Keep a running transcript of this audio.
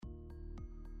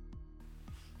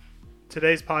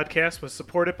Today's podcast was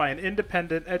supported by an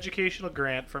independent educational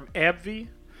grant from AbbVie,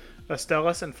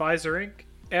 Astellas and Pfizer Inc.,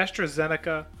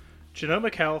 AstraZeneca,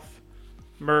 Genomic Health,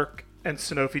 Merck, and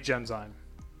Sanofi Genzyme.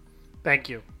 Thank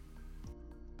you.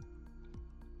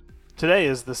 Today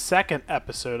is the second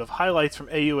episode of Highlights from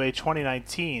AUA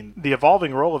 2019, the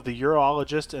evolving role of the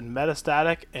urologist in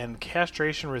metastatic and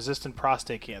castration-resistant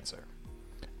prostate cancer.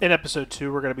 In episode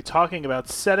 2, we're going to be talking about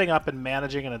setting up and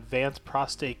managing an advanced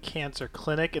prostate cancer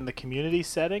clinic in the community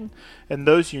setting and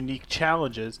those unique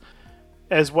challenges,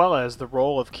 as well as the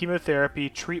role of chemotherapy,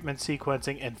 treatment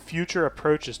sequencing, and future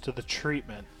approaches to the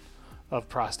treatment of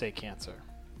prostate cancer.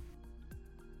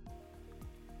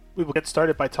 We will get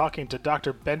started by talking to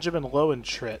Dr. Benjamin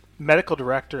Lowentritt, Medical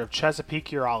Director of Chesapeake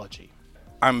Urology.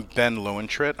 I'm Ben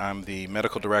Lowentritt. I'm the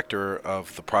Medical Director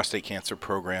of the Prostate Cancer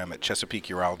Program at Chesapeake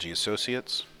Urology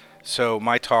Associates. So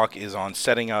my talk is on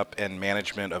setting up and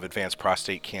management of advanced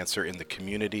prostate cancer in the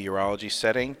community urology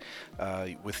setting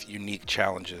with unique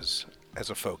challenges as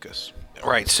a focus.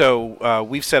 Right, so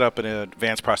we've set up an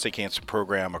advanced prostate cancer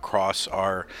program across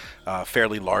our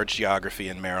fairly large geography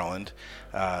in Maryland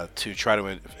to try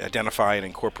to identify and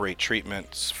incorporate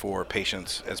treatments for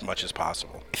patients as much as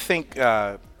possible. I think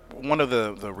one of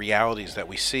the realities that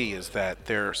we see is that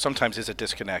there sometimes is a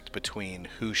disconnect between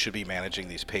who should be managing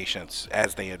these patients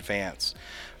as they advance.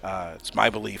 It's my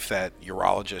belief that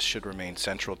urologists should remain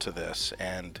central to this,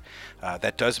 and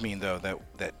that does mean, though,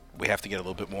 that we have to get a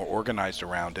little bit more organized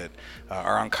around it.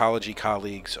 Our oncology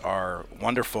colleagues are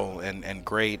wonderful and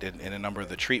great in a number of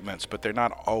the treatments, but they're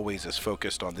not always as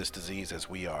focused on this disease as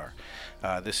we are.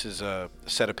 This is a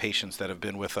set of patients that have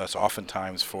been with us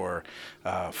oftentimes for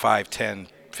 5, 10,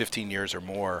 15 years or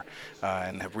more,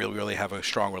 and have really have a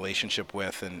strong relationship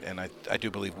with, and I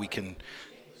do believe we can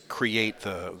create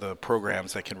the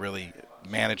programs that can really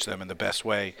manage them in the best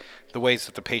way, the ways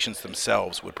that the patients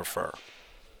themselves would prefer.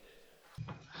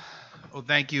 Well,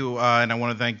 thank you, and I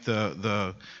want to thank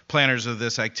the planners of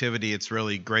this activity. It's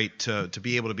really great to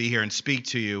be able to be here and speak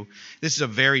to you. This is a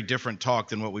very different talk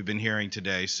than what we've been hearing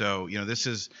today. So, this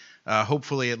is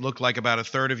hopefully it looked like about a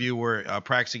third of you were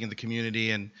practicing in the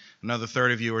community, and another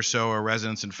third of you or so are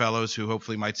residents and fellows who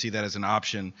hopefully might see that as an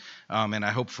option. And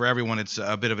I hope for everyone it's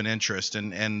a bit of an interest.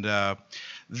 And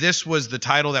this was the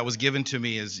title that was given to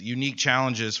me as Unique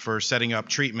Challenges for Setting Up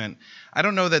Treatment. I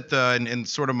don't know that and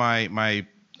sort of my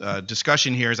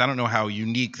discussion here is I don't know how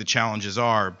unique the challenges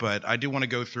are, but I do want to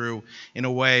go through in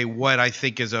a way what I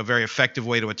think is a very effective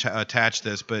way to attach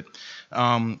this. But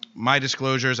my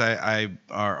disclosures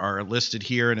are listed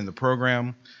here and in the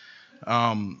program.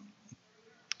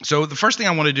 So the first thing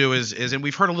I want to do is, and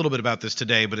we've heard a little bit about this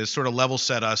today, but is sort of level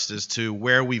set us as to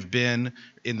where we've been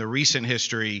in the recent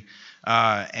history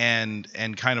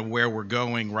and kind of where we're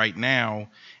going right now,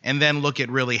 and then look at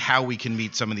really how we can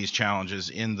meet some of these challenges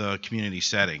in the community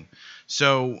setting.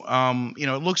 So,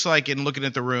 it looks like in looking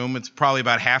at the room, it's probably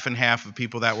about half and half of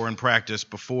people that were in practice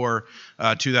before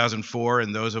 2004,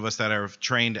 and those of us that are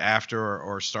trained after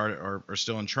or started or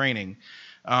still in training.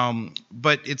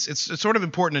 But it's sort of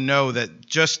important to know that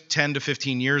just 10 to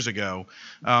 15 years ago,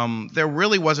 there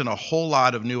really wasn't a whole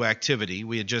lot of new activity.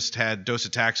 We had just had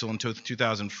docetaxel in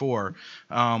 2004.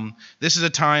 This is a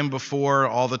time before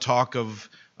all the talk of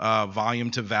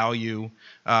volume to value.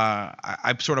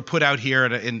 I sort of put out here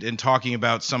in talking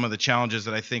about some of the challenges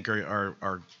that I think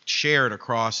are shared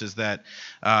across is that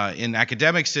in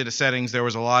academic settings, there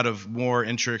was a lot of more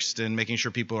interest in making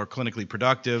sure people are clinically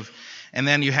productive. And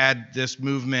then you had this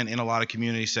movement in a lot of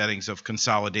community settings of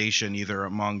consolidation, either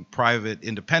among private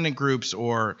independent groups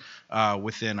or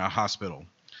within a hospital.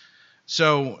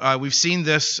 So we've seen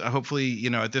this, hopefully,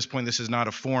 at this point, this is not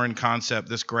a foreign concept,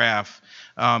 this graph.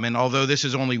 And although this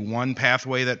is only one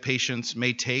pathway that patients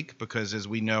may take, because as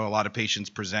we know, a lot of patients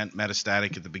present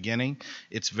metastatic at the beginning,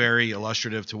 it's very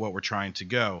illustrative to what we're trying to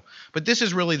go. But this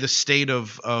is really the state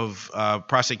of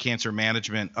prostate cancer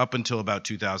management up until about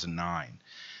 2009.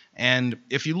 And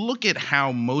if you look at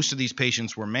how most of these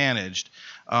patients were managed,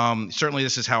 certainly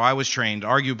this is how I was trained.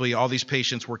 Arguably, all these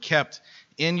patients were kept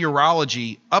in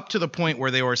urology up to the point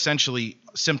where they were essentially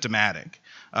symptomatic.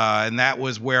 And that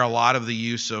was where a lot of the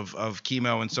use of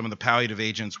chemo and some of the palliative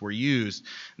agents were used.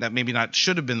 That maybe not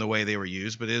should have been the way they were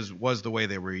used, but was the way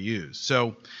they were used.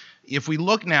 So if we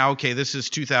look now, okay, this is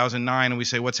 2009, and we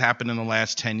say what's happened in the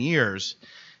last 10 years,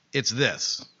 it's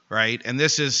this. Right? And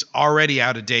this is already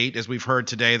out of date. As we've heard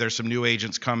today, there's some new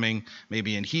agents coming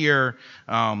maybe in here.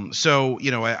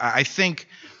 I think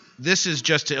this is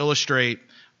just to illustrate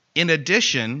In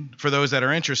addition, for those that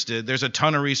are interested, there's a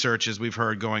ton of research, as we've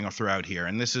heard, going throughout here.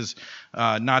 And this is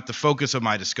not the focus of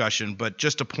my discussion, but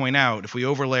just to point out, if we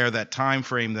overlay that time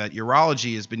frame that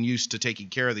urology has been used to taking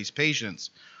care of these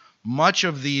patients, much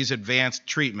of these advanced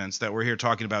treatments that we're here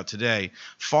talking about today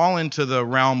fall into the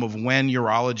realm of when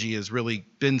urology has really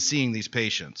been seeing these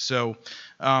patients. So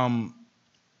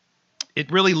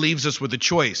it really leaves us with a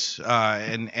choice,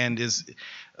 and is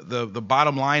the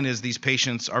bottom line is these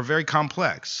patients are very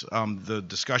complex. The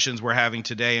discussions we're having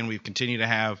today and we continue to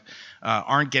have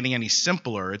aren't getting any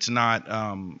simpler. It's not,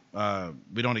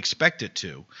 we don't expect it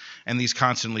to, and these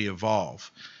constantly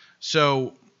evolve.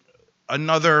 So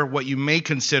another, what you may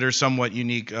consider somewhat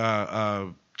unique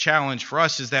challenge for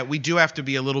us is that we do have to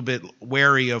be a little bit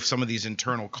wary of some of these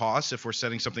internal costs if we're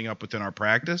setting something up within our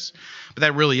practice, but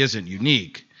that really isn't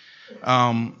unique.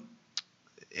 I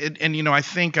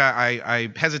think I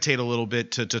hesitate a little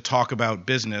bit to talk about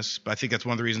business, but I think that's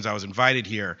one of the reasons I was invited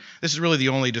here. This is really the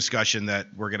only discussion that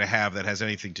we're going to have that has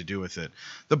anything to do with it.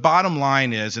 The bottom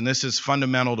line is, and this is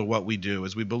fundamental to what we do,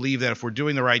 is we believe that if we're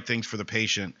doing the right things for the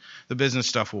patient, the business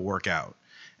stuff will work out.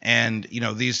 And,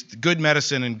 these good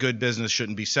medicine and good business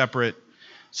shouldn't be separate.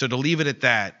 So to leave it at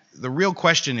that, the real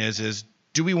question is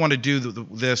do we want to do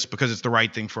this because it's the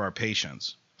right thing for our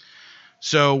patients?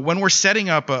 So when we're setting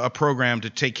up a program to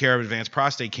take care of advanced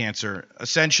prostate cancer,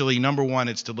 essentially, number one,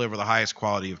 it's to deliver the highest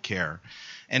quality of care.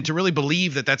 And to really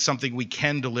believe that that's something we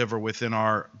can deliver within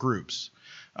our groups.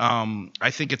 I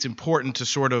think it's important to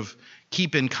sort of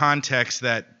keep in context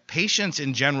that patients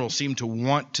in general seem to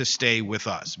want to stay with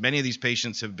us. Many of these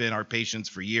patients have been our patients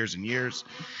for years and years.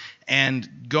 And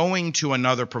going to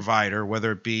another provider,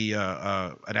 whether it be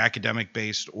an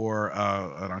academic-based or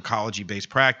an oncology-based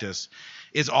practice,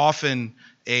 is often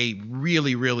a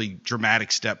really, really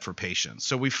dramatic step for patients.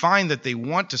 So we find that they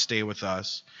want to stay with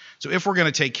us. So if we're going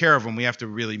to take care of them, we have to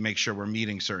really make sure we're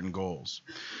meeting certain goals.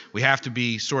 We have to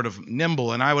be sort of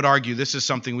nimble, and I would argue this is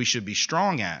something we should be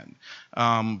strong at,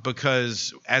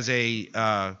 because as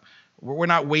we're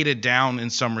not weighted down in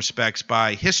some respects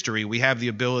by history. We have the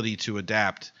ability to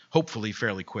adapt, hopefully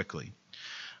fairly quickly.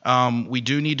 We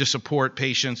do need to support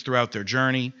patients throughout their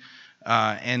journey.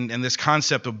 And this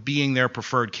concept of being their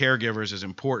preferred caregivers is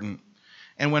important.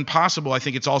 And when possible, I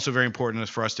think it's also very important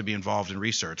for us to be involved in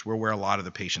research, where a lot of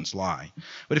the patients lie.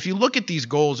 But if you look at these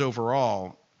goals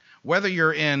overall, whether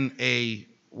you're in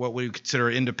what we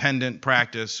consider independent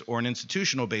practice or an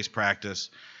institutional-based practice,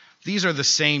 these are the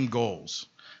same goals.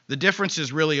 The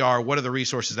differences really are what are the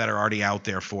resources that are already out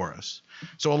there for us.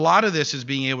 So a lot of this is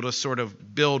being able to sort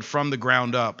of build from the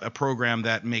ground up a program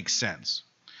that makes sense.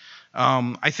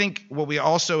 I think what we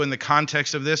also, in the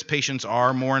context of this, patients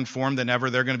are more informed than ever.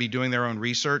 They're going to be doing their own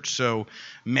research. So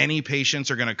many patients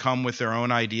are going to come with their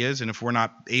own ideas. And if we're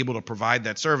not able to provide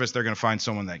that service, they're going to find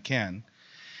someone that can.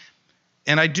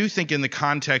 And I do think in the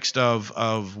context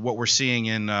of what we're seeing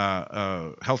in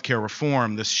healthcare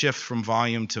reform, this shift from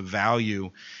volume to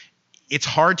value, it's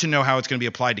hard to know how it's going to be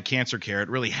applied to cancer care. It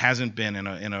really hasn't been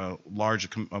in a large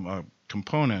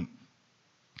component.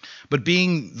 But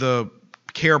being the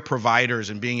care providers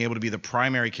and being able to be the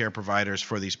primary care providers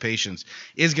for these patients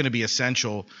is going to be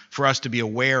essential for us to be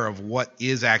aware of what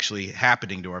is actually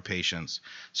happening to our patients.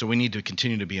 So we need to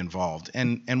continue to be involved.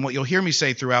 And what you'll hear me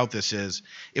say throughout this is,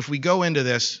 if we go into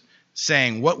this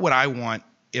saying, what would I want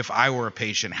if I were a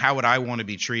patient? How would I want to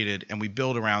be treated? And we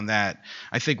build around that,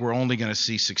 I think we're only going to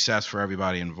see success for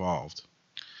everybody involved.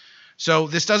 So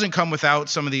this doesn't come without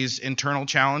some of these internal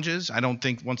challenges. I don't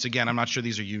think, once again, I'm not sure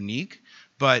these are unique,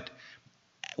 but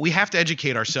we have to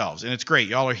educate ourselves, and it's great.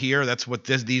 Y'all are here. That's what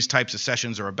these types of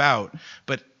sessions are about.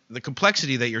 But the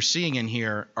complexity that you're seeing in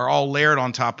here are all layered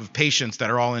on top of patients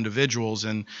that are all individuals.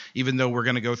 And even though we're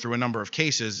going to go through a number of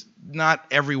cases, not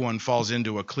everyone falls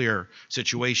into a clear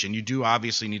situation. You do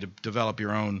obviously need to develop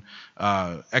your own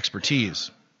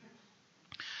expertise.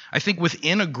 I think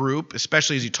within a group,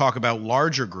 especially as you talk about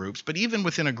larger groups, but even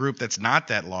within a group that's not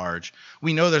that large,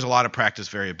 we know there's a lot of practice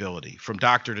variability from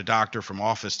doctor to doctor, from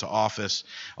office to office.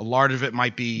 A lot of it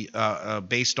might be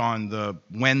based on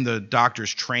when the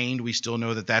doctor's trained. We still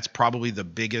know that that's probably the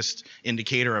biggest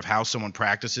indicator of how someone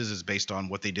practices is based on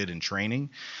what they did in training.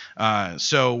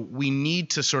 So we need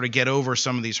to sort of get over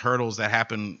some of these hurdles that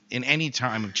happen in any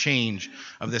time of change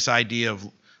of this idea of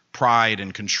pride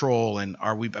and control, and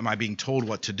am I being told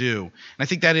what to do? And I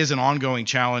think that is an ongoing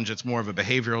challenge. It's more of a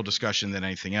behavioral discussion than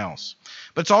anything else.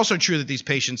 But it's also true that these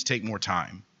patients take more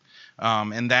time,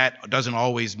 and that doesn't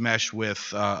always mesh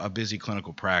with a busy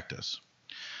clinical practice.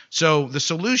 So the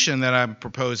solution that I'm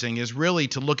proposing is really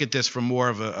to look at this from more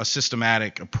of a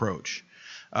systematic approach.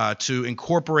 to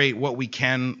incorporate what we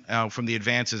can from the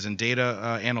advances in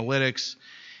data analytics,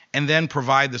 and then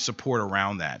provide the support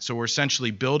around that. So we're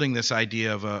essentially building this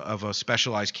idea of a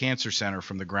specialized cancer center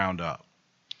from the ground up.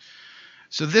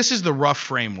 So this is the rough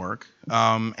framework,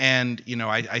 and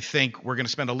I think we're going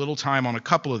to spend a little time on a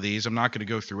couple of these. I'm not going to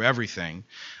go through everything,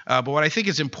 but what I think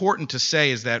is important to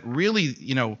say is that really,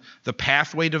 the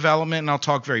pathway development, and I'll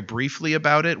talk very briefly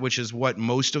about it, which is what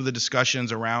most of the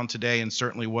discussions around today, and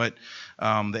certainly what the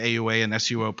AUA and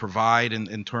SUO provide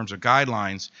in terms of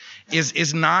guidelines,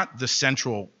 is not the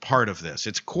central part of this.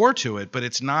 It's core to it, but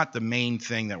it's not the main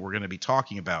thing that we're going to be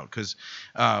talking about, because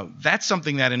that's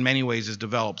something that in many ways is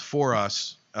developed for us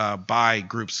by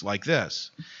groups like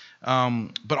this.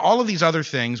 But all of these other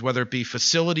things, whether it be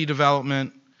facility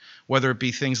development, whether it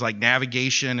be things like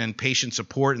navigation and patient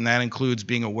support, and that includes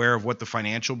being aware of what the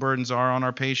financial burdens are on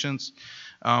our patients,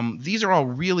 these are all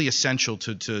really essential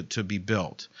to be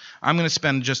built. I'm going to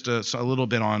spend just a little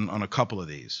bit on a couple of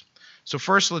these. So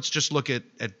first, let's just look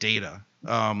at data.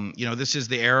 This is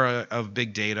the era of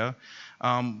big data.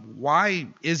 Why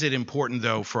is it important,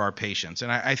 though, for our patients?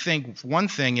 And I think one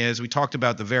thing is, we talked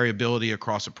about the variability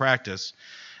across a practice.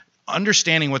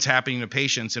 Understanding what's happening to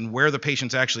patients and where the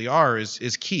patients actually are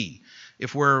is key.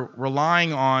 If we're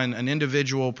relying on an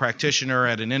individual practitioner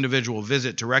at an individual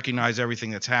visit to recognize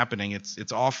everything that's happening,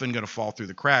 it's often going to fall through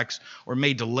the cracks or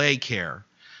may delay care.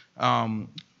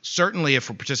 Certainly, if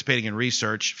we're participating in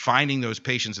research, finding those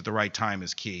patients at the right time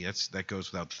is key. That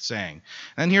goes without saying.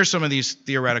 And here's some of these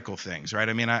theoretical things, right?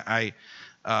 I mean,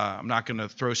 I'm not going to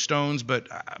throw stones, but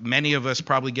many of us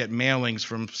probably get mailings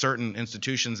from certain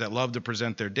institutions that love to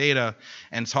present their data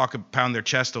and pound their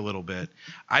chest a little bit.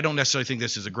 I don't necessarily think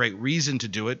this is a great reason to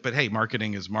do it, but hey,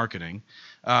 marketing is marketing.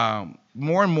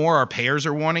 More and more our payers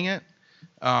are wanting it.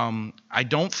 I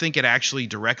don't think it actually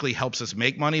directly helps us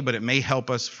make money, but it may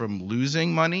help us from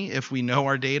losing money if we know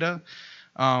our data.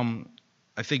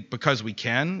 I think because we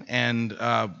can, and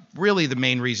really the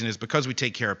main reason is because we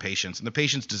take care of patients, and the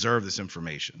patients deserve this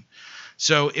information.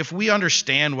 So if we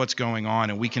understand what's going on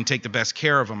and we can take the best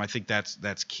care of them, I think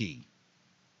that's key.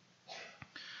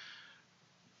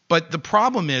 But the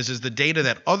problem is the data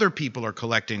that other people are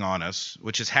collecting on us,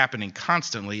 which is happening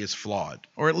constantly, is flawed.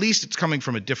 Or at least it's coming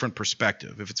from a different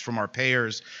perspective. If it's from our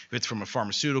payers, if it's from a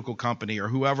pharmaceutical company, or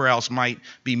whoever else might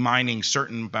be mining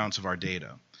certain amounts of our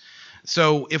data.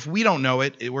 So if we don't know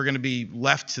it, we're going to be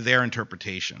left to their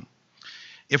interpretation.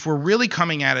 If we're really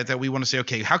coming at it that we want to say,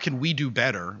 okay, how can we do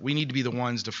better? We need to be the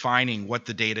ones defining what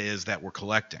the data is that we're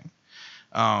collecting.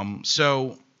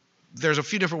 So there's a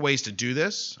few different ways to do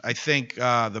this. I think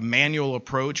the manual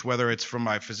approach, whether it's from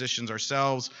my physicians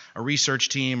ourselves, a research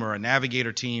team, or a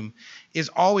navigator team, is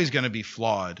always going to be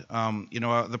flawed.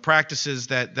 The practices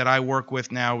that I work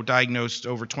with now diagnosed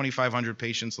over 2,500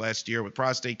 patients last year with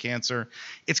prostate cancer.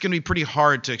 It's going to be pretty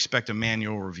hard to expect a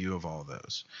manual review of all of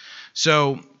those.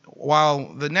 So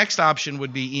while the next option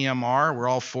would be EMR, we're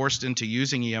all forced into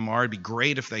using EMR. It'd be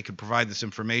great if they could provide this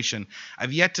information.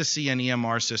 I've yet to see an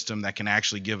EMR system that can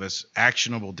actually give us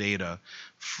actionable data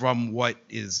from what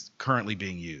is currently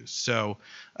being used. So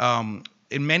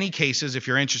in many cases, if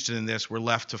you're interested in this, we're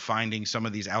left to finding some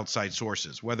of these outside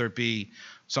sources, whether it be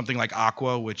something like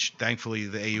Aqua, which thankfully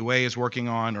the AUA is working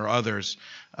on, or others.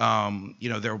 There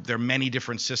are many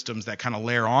different systems that kind of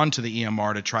layer onto the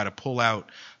EMR to try to pull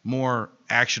out more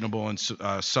actionable and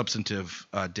substantive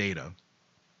data.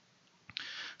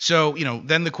 So,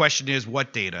 then the question is,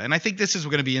 what data? And I think this is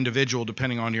going to be individual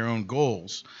depending on your own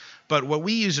goals. But what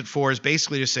we use it for is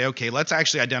basically to say, okay, let's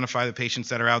actually identify the patients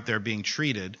that are out there being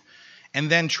treated, and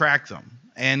then track them.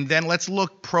 And then let's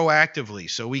look proactively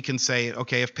so we can say,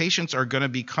 okay, if patients are going to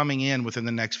be coming in within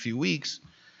the next few weeks,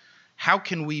 how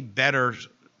can we better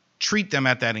treat them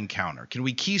at that encounter? Can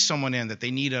we key someone in that they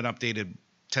need an updated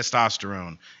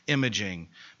testosterone, imaging,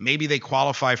 maybe they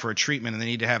qualify for a treatment and they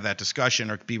need to have that discussion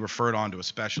or be referred on to a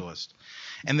specialist?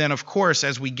 And then, of course,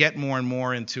 as we get more and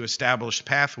more into established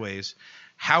pathways,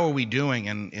 how are we doing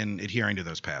in adhering to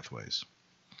those pathways?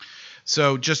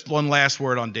 So just one last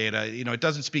word on data. It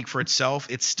doesn't speak for itself.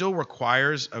 It still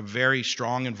requires a very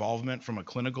strong involvement from a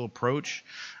clinical approach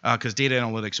because data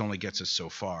analytics only gets us so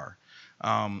far.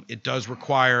 It does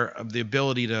require the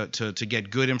ability to get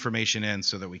good information in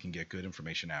so that we can get good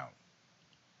information out.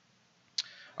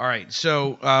 All right,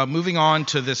 so moving on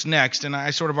to this next, and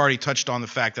I sort of already touched on the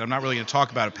fact that I'm not really going to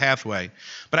talk about a pathway,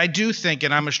 but I do think,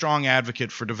 and I'm a strong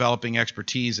advocate for developing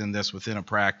expertise in this within a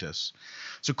practice.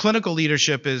 So clinical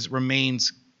leadership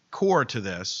remains core to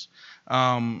this.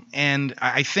 And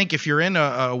I think if you're in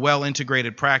a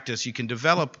well-integrated practice, you can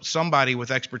develop somebody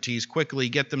with expertise quickly,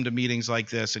 get them to meetings like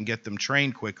this, and get them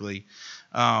trained quickly,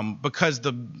 because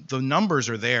the numbers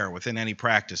are there within any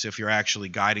practice if you're actually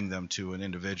guiding them to an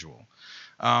individual.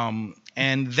 And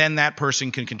then that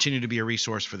person can continue to be a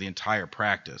resource for the entire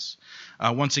practice.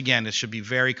 Once again, it should be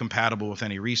very compatible with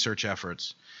any research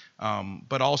efforts.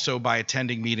 But also by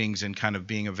attending meetings and kind of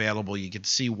being available, you can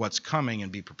see what's coming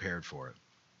and be prepared for it.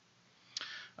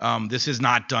 This is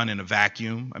not done in a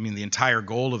vacuum. I mean, the entire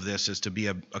goal of this is to be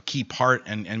a key part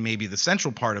and maybe the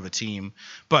central part of a team,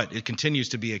 but it continues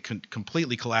to be a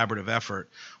completely collaborative effort,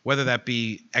 whether that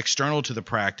be external to the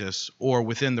practice or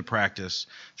within the practice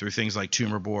through things like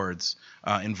tumor boards,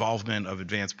 involvement of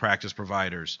advanced practice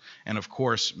providers, and of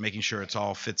course, making sure it's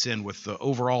all fits in with the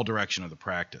overall direction of the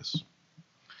practice.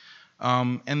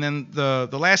 And then the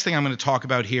last thing I'm going to talk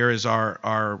about here is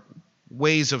our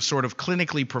ways of sort of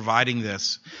clinically providing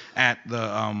this at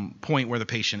the point where the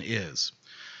patient is.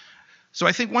 So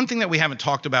I think one thing that we haven't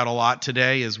talked about a lot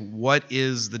today is what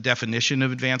is the definition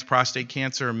of advanced prostate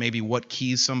cancer, or maybe what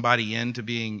keys somebody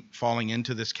into falling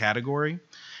into this category.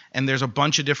 And there's a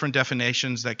bunch of different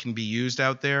definitions that can be used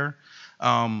out there.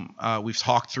 We've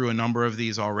talked through a number of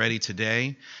these already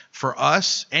today. For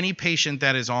us, any patient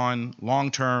that is on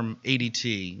long-term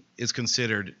ADT is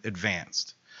considered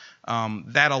advanced.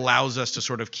 That allows us to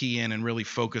sort of key in and really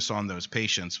focus on those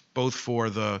patients, both for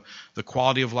the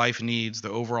quality of life needs, the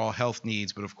overall health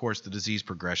needs, but of course the disease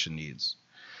progression needs.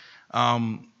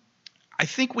 I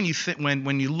think when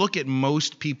you look at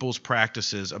most people's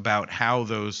practices about how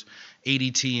those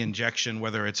ADT injection,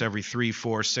 whether it's every 3,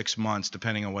 4, 6 months,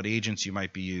 depending on what agents you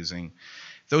might be using,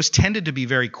 those tended to be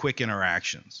very quick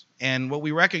interactions. And what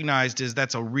we recognized is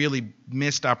that's a really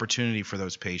missed opportunity for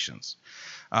those patients.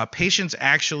 Patients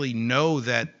actually know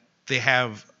that they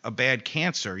have a bad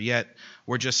cancer, yet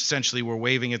we're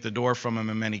waving at the door from them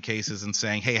in many cases and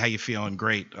saying, hey, how you feeling?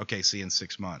 Great. Okay, see you in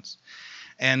 6 months.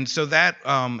 And so that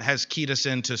has keyed us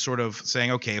into sort of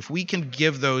saying, okay, if we can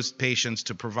give those patients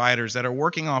to providers that are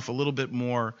working off a little bit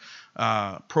more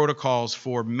protocols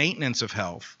for maintenance of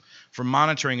health, for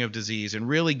monitoring of disease, and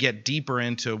really get deeper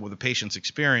into the patient's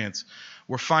experience,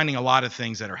 we're finding a lot of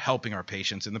things that are helping our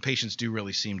patients, and the patients do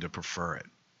really seem to prefer it.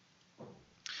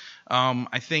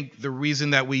 I think the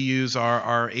reason that we use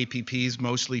our APPs,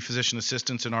 mostly physician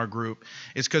assistants in our group,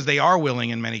 is because they are willing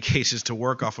in many cases to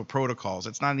work off of protocols.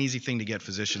 It's not an easy thing to get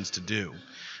physicians to do.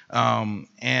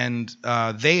 And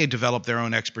they develop their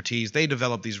own expertise. They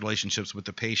develop these relationships with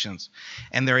the patients,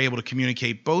 and they're able to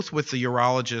communicate both with the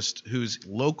urologist who's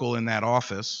local in that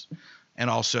office and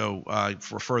also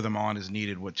refer them on as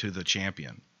needed to the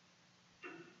champion.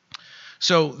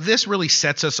 So this really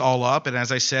sets us all up, and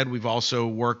as I said, we've also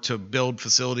worked to build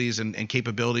facilities and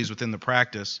capabilities within the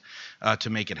practice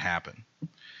to make it happen.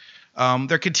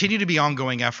 There continue to be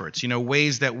ongoing efforts,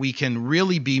 ways that we can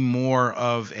really be more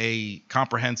of a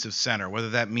comprehensive center,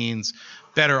 whether that means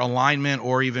better alignment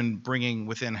or even bringing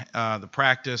within the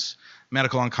practice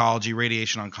medical oncology,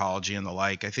 radiation oncology, and the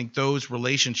like. I think those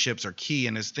relationships are key,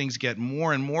 and as things get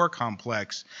more and more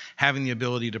complex, having the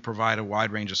ability to provide a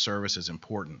wide range of service is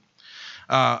important.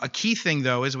 A key thing,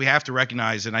 though, is we have to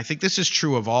recognize, and I think this is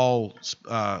true of all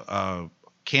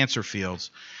cancer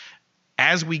fields,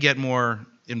 as we get more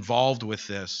involved with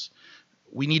this,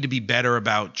 we need to be better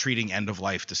about treating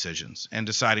end-of-life decisions and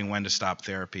deciding when to stop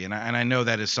therapy. And I know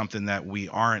that is something that we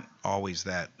aren't always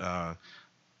that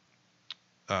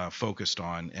focused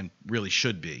on and really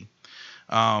should be.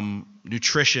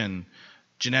 Nutrition,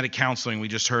 genetic counseling, we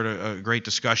just heard a great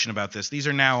discussion about this. These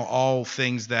are now all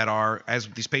things that are, as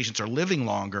these patients are living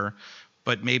longer,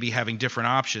 but maybe having different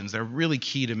options, they're really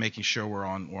key to making sure we're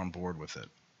on board with it.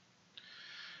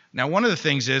 Now, one of the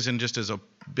things is, and just as a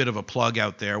bit of a plug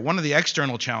out there, one of the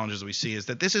external challenges we see is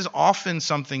that this is often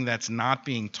something that's not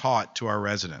being taught to our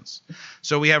residents.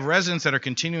 So we have residents that are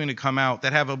continuing to come out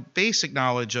that have a basic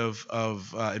knowledge of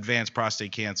advanced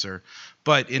prostate cancer,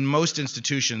 but in most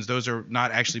institutions, those are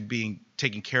not actually being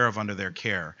taken care of under their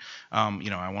care. I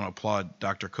want to applaud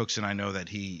Dr. Cookson. I know that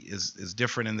he is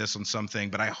different in this on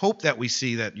something, but I hope that we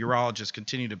see that urologists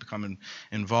continue to become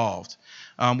involved.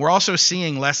 We're also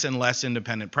seeing less and less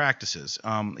independent practices.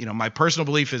 My personal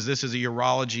belief is this is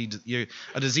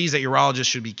a disease that urologists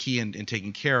should be key in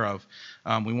taking care of.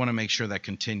 We want to make sure that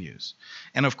continues.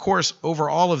 And of course,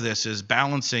 over all of this is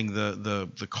balancing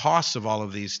the costs of all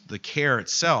of these, the care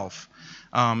itself,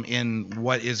 in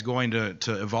what is going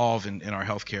to evolve in our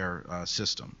healthcare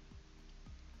system.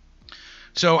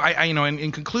 So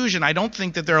in conclusion, I don't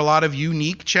think that there are a lot of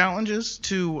unique challenges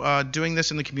to doing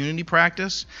this in the community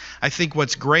practice. I think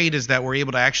what's great is that we're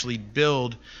able to actually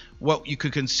build what you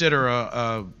could consider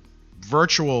a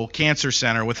virtual cancer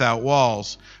center without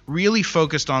walls, really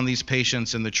focused on these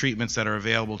patients and the treatments that are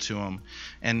available to them,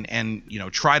 and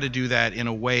try to do that in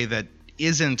a way that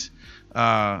isn't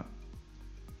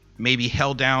maybe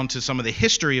held down to some of the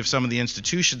history of some of the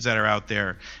institutions that are out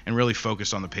there, and really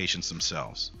focus on the patients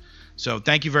themselves. So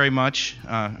thank you very much,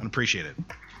 and appreciate it.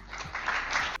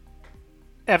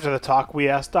 After the talk, we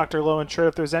asked Dr. Lowentritt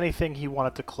if there's anything he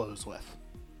wanted to close with.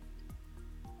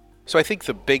 So I think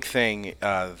the big thing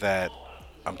that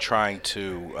I'm trying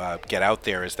to get out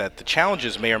there is that the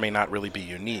challenges may or may not really be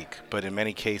unique, but in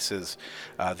many cases,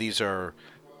 these are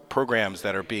programs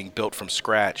that are being built from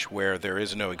scratch where there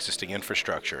is no existing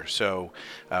infrastructure. So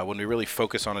when we really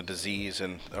focus on a disease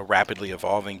and a rapidly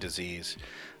evolving disease,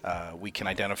 we can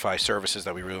identify services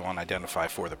that we really want to identify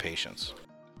for the patients.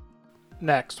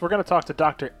 Next, we're going to talk to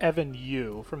Dr. Evan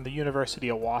Yu from the University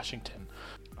of Washington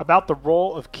about the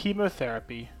role of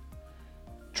chemotherapy,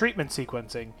 treatment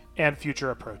sequencing, and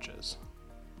future approaches.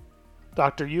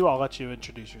 Dr. Yu, I'll let you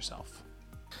introduce yourself.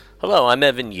 Hello, I'm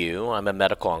Evan Yu. I'm a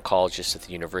medical oncologist at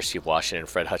the University of Washington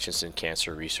Fred Hutchinson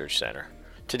Cancer Research Center.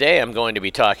 Today I'm going to be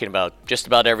talking about just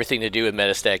about everything to do with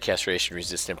metastatic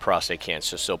castration-resistant prostate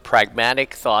cancer. So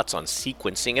pragmatic thoughts on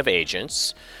sequencing of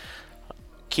agents,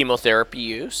 chemotherapy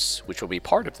use, which will be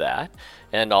part of that,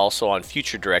 and also on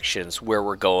future directions where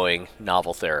we're going,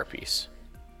 novel therapies.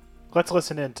 Let's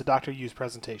listen in to Dr. Yu's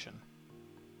presentation.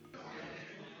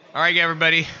 All right,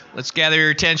 everybody, let's gather your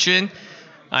attention.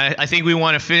 I think we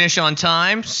want to finish on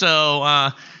time, so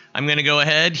I'm going to go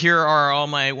ahead. Here are all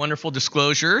my wonderful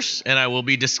disclosures, and I will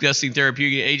be discussing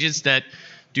therapeutic agents that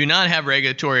do not have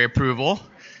regulatory approval.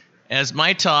 As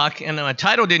my talk, and my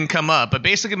title didn't come up, but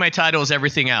basically my title is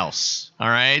everything else, all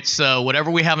right? So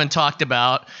whatever we haven't talked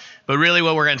about, but really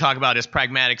what we're going to talk about is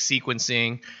pragmatic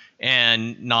sequencing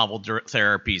and novel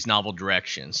therapies, novel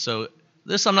directions. So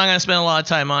this I'm not going to spend a lot of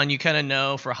time on. You kind of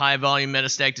know for high volume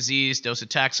metastatic disease,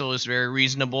 docetaxel is very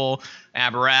reasonable.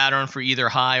 Abiraterone for either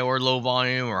high or low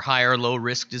volume or high or low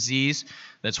risk disease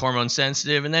that's hormone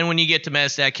sensitive. And then when you get to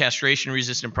metastatic castration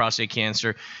resistant prostate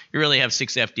cancer, you really have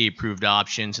 6 FDA approved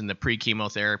options in the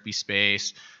pre-chemotherapy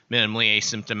space, minimally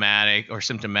asymptomatic or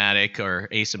symptomatic or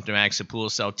asymptomatic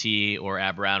Sipuleucel T or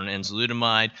abiraterone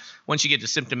enzalutamide. Once you get to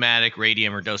symptomatic,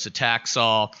 radium or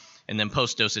docetaxel. And then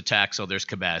post-docetaxel, there's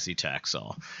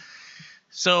cabazitaxel.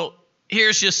 So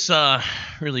here's just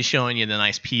really showing you the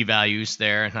nice p-values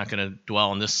there. I'm not going to dwell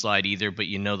on this slide either, but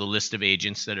you know the list of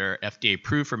agents that are FDA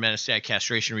approved for metastatic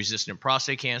castration-resistant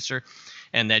prostate cancer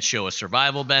and that show a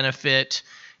survival benefit.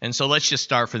 And so let's just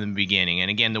start from the beginning. And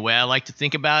again, the way I like to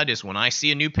think about it is when I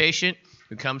see a new patient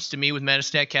who comes to me with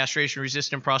metastatic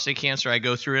castration-resistant prostate cancer, I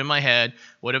go through in my head,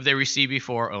 what have they received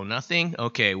before? Oh, nothing?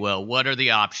 Okay, well, what are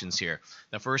the options here?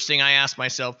 The first thing I ask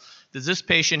myself, does this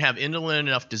patient have indolent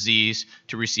enough disease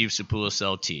to receive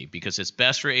Sipuleucel T? Because it's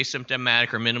best for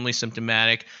asymptomatic or minimally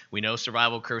symptomatic. We know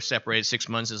survival curve separated 6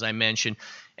 months, as I mentioned.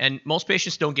 And most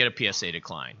patients don't get a PSA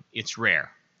decline. It's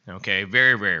rare, okay?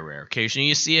 Very, very rare. Occasionally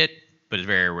you see it, but it's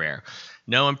very rare.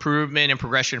 No improvement in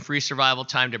progression-free survival,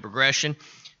 time to progression.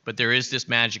 But there is this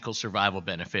magical survival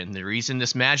benefit. And the reason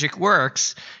this magic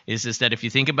works is that if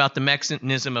you think about the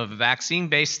mechanism of a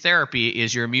vaccine-based therapy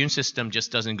is your immune system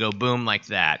just doesn't go boom like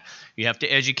that. You have to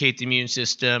educate the immune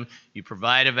system. You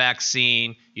provide a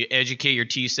vaccine. You educate your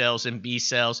T cells and B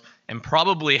cells. And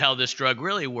probably how this drug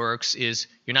really works is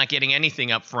you're not getting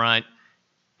anything up front,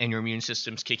 and your immune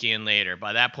system's kicking in later.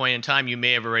 By that point in time, you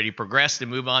may have already progressed and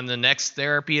move on to the next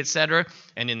therapy, et cetera.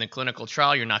 And in the clinical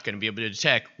trial, you're not going to be able to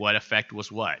detect what effect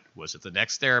was what. Was it the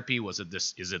next therapy? Was it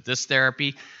this? Is it this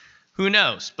therapy? Who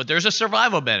knows? But there's a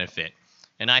survival benefit.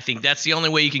 And I think that's the only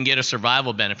way you can get a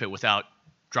survival benefit without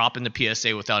dropping the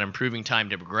PSA, without improving time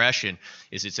to progression,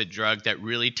 is it's a drug that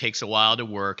really takes a while to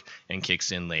work and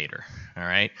kicks in later. All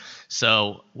right?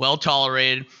 So well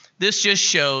tolerated. This just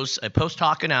shows a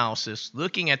post-hoc analysis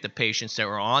looking at the patients that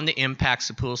were on the IMPACT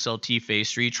Sipuleucel T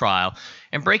phase 3 trial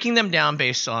and breaking them down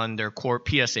based on their core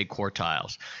PSA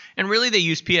quartiles. And really they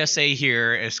use PSA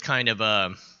here as kind of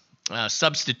a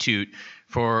substitute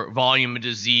for volume of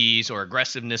disease or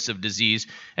aggressiveness of disease,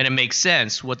 and it makes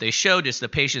sense. What they showed is the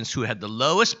patients who had the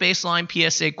lowest baseline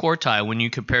PSA quartile, when you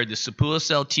compared the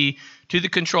Sipuleucel T to the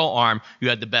control arm, you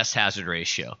had the best hazard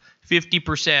ratio.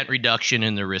 50% reduction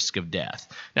in the risk of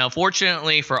death. Now,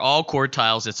 fortunately for all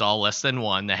quartiles, it's all less than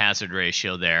 1, the hazard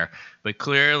ratio there. But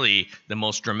clearly, the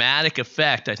most dramatic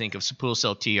effect, I think, of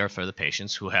Sipuleucel T are for the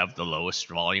patients who have the lowest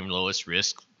volume, lowest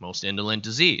risk, most indolent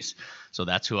disease. So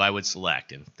that's who I would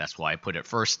select, and that's why I put it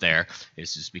first there,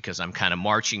 is just because I'm kind of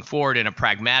marching forward in a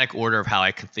pragmatic order of how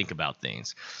I can think about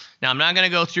things. Now, I'm not going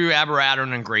to go through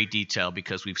abiraterone in great detail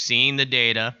because we've seen the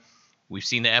data. We've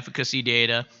seen the efficacy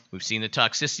data. We've seen the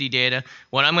toxicity data.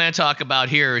 What I'm going to talk about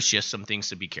here is just some things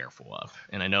to be careful of.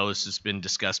 And I know this has been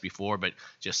discussed before, but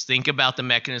just think about the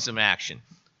mechanism of action.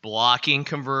 Blocking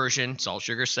conversion, salt,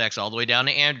 sugar, sex, all the way down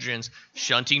to androgens,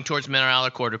 shunting towards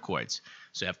mineralocorticoids.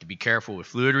 So you have to be careful with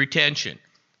fluid retention,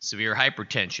 severe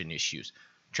hypertension issues,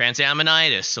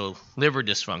 transaminitis, so liver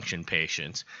dysfunction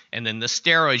patients, and then the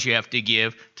steroids you have to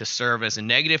give to serve as a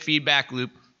negative feedback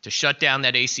loop to shut down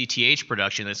that ACTH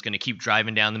production that's going to keep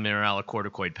driving down the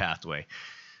mineralocorticoid pathway.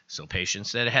 So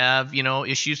patients that have,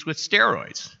 issues with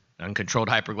steroids, uncontrolled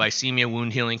hyperglycemia,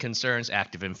 wound healing concerns,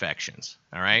 active infections,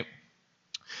 all right?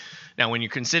 Now, when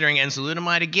you're considering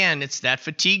enzalutamide, again, it's that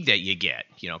fatigue that you get,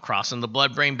 crossing the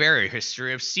blood-brain barrier,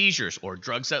 history of seizures or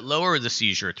drugs that lower the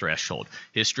seizure threshold,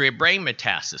 history of brain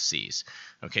metastases,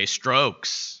 okay,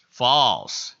 strokes,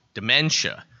 falls,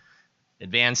 dementia,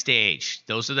 advanced age.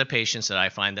 Those are the patients that I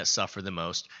find that suffer the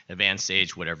most. Advanced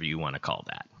age, whatever you want to call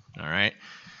that, all right?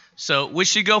 So which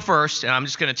should go first? And I'm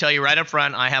just going to tell you right up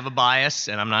front, I have a bias,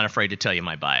 and I'm not afraid to tell you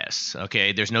my bias,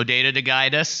 okay? There's no data to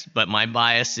guide us, but my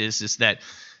bias is that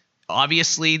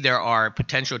obviously there are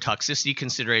potential toxicity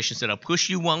considerations that'll push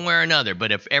you one way or another,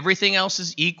 but if everything else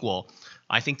is equal,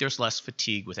 I think there's less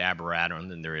fatigue with abiraterone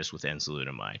than there is with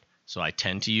enzalutamide. So I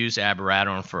tend to use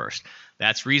abiraterone first.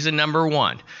 That's reason number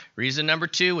 1. Reason number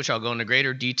 2, which I'll go into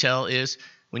greater detail, is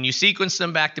when you sequence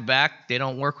them back to back, they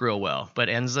don't work real well. But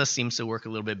Enza seems to work a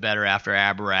little bit better after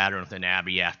abiraterone than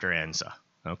Abi after Enza.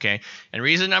 Okay? And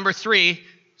reason number 3,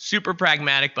 super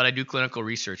pragmatic, but I do clinical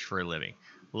research for a living.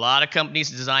 A lot of companies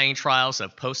designing trials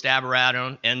of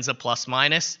post-abiraterone, Enza plus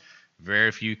minus.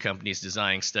 Very few companies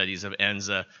designing studies of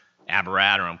Enza,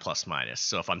 abiraterone plus minus.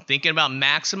 So if I'm thinking about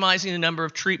maximizing the number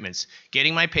of treatments,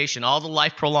 getting my patient all the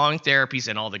life-prolonging therapies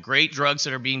and all the great drugs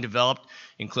that are being developed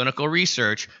in clinical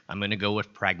research, I'm going to go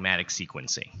with pragmatic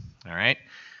sequencing. All right?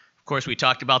 Of course, we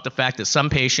talked about the fact that some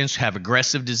patients have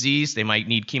aggressive disease. They might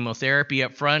need chemotherapy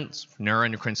up front,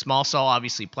 neuroendocrine small cell,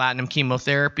 obviously platinum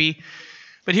chemotherapy.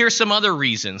 But here's some other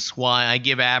reasons why I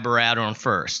give abiraterone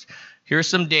first. Here's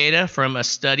some data from a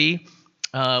study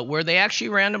where they actually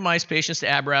randomized patients to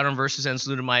abiraterone versus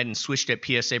enzalutamide and switched at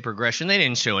PSA progression. They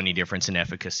didn't show any difference in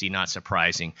efficacy, not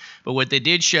surprising. But what they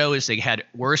did show is they had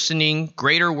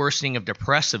greater worsening of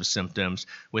depressive symptoms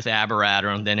with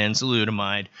abiraterone than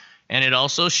enzalutamide. And it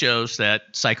also shows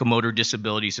that psychomotor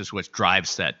disabilities is what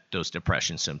drives those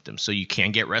depression symptoms. So you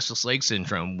can get restless leg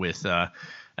syndrome with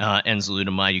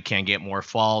enzalutamide, you can get more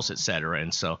falls, etc.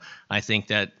 And so I think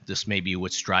that this may be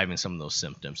what's driving some of those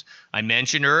symptoms. I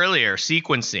mentioned earlier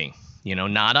sequencing,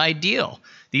 not ideal.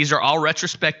 These are all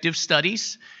retrospective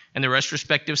studies, and the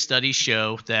retrospective studies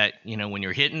show that, when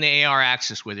you're hitting the AR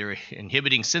axis, whether you're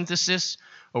inhibiting synthesis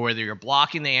or whether you're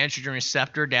blocking the androgen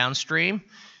receptor downstream,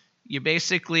 you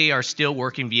basically are still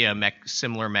working via a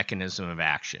similar mechanism of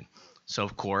action. So,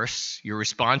 of course, your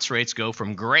response rates go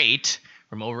from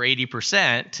over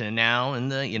 80% to now in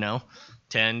the,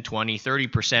 10, 20,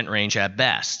 30% range at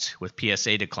best with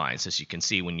PSA declines, as you can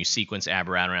see when you sequence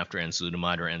abiraterone after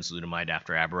enzalutamide or enzalutamide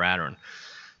after abiraterone.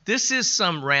 This is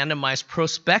some randomized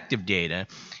prospective data,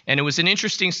 and it was an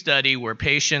interesting study where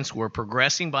patients were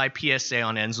progressing by PSA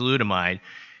on enzalutamide,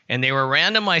 and they were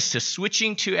randomized to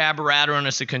switching to abiraterone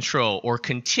as a control or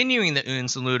continuing the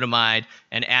enzalutamide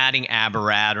and adding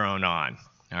abiraterone on,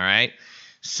 all right?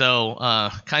 So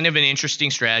kind of an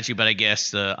interesting strategy, but I guess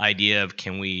the idea of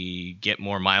can we get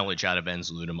more mileage out of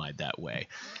enzalutamide that way?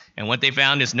 And what they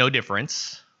found is no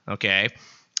difference, okay?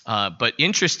 But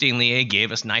interestingly, it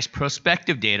gave us nice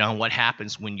prospective data on what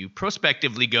happens when you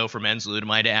prospectively go from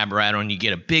enzalutamide to abiraterone. You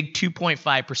get a big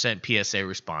 2.5% PSA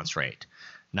response rate.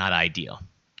 Not ideal,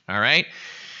 all right?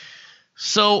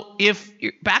 So if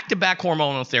back-to-back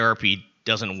hormonal therapy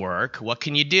doesn't work, what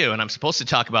can you do? And I'm supposed to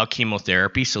talk about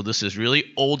chemotherapy, so this is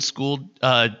really old school.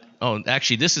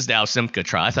 Actually, this is the Alsimca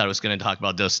trial. I thought I was going to talk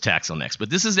about docetaxel next,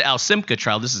 but this is the Alsimca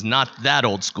trial. This is not that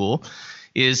old school.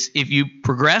 Is if you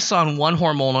progress on one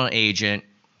hormonal agent,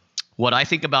 what I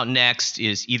think about next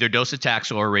is either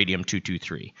docetaxel or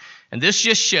radium-223. And this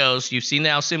just shows, you've seen the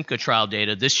Alsimca trial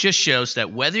data, this just shows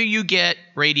that whether you get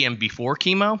radium before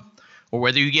chemo or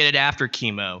whether you get it after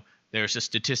chemo, there's a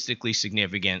statistically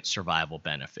significant survival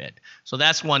benefit. So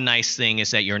that's one nice thing,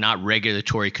 is that you're not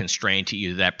regulatory constrained to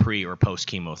either that pre or post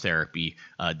chemotherapy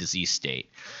disease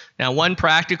state. Now, one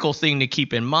practical thing to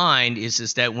keep in mind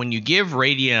is that when you give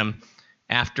radium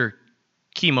after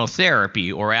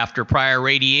chemotherapy or after prior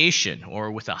radiation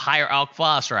or with a higher alk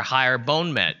phos or a higher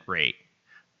bone met rate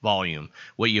volume,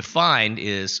 what you find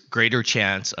is greater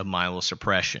chance of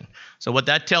myelosuppression. So what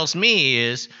that tells me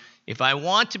is, if I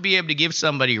want to be able to give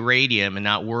somebody radium and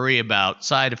not worry about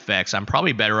side effects, I'm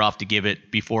probably better off to give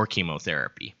it before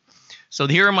chemotherapy. So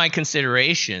here are my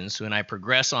considerations when I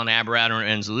progress on abiraterone or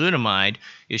enzalutamide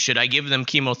is, should I give them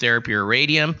chemotherapy or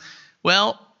radium?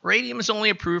 Well, radium is only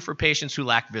approved for patients who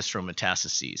lack visceral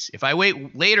metastases. If I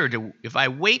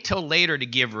wait till later to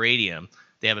give radium,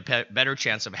 they have a better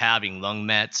chance of having lung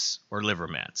mets or liver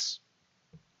mets.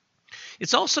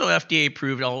 It's also FDA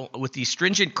approved with these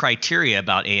stringent criteria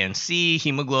about ANC,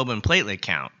 hemoglobin, platelet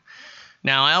count.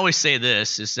 Now, I always say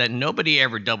this, is that nobody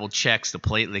ever double checks the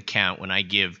platelet count when I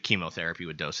give chemotherapy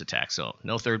with docetaxel.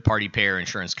 No third-party payer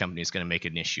insurance company is going to make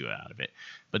an issue out of it,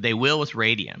 but they will with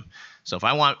radium. So if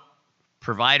I want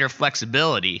provider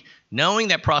flexibility, knowing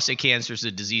that prostate cancer is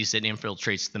a disease that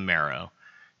infiltrates the marrow,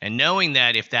 and knowing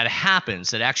that if that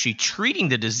happens, that actually treating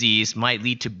the disease might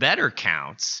lead to better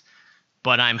counts,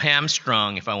 but I'm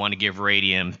hamstrung if I want to give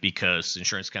radium because the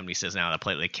insurance company says now the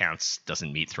platelet counts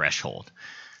doesn't meet threshold.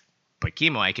 But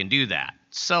chemo, I can do that.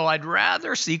 So I'd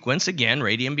rather sequence, again,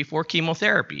 radium before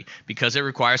chemotherapy because it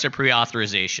requires a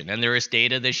pre-authorization. And there is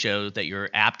data that shows that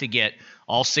you're apt to get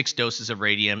all 6 doses of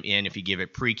radium in if you give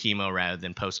it pre-chemo rather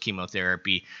than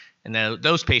post-chemotherapy. And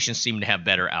those patients seem to have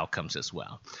better outcomes as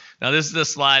well. Now, this is the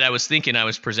slide I was thinking I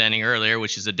was presenting earlier,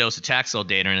 which is the docetaxel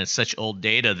data, and it's such old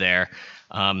data there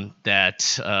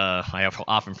that I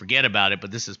often forget about it,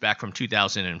 but this is back from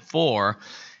 2004.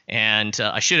 And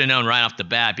I should have known right off the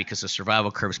bat because the survival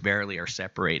curves barely are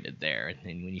separated there.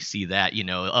 And when you see that, you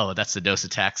know, oh, that's the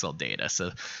docetaxel data.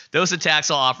 So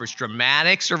docetaxel offers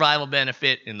dramatic survival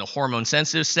benefit in the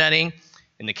hormone-sensitive setting,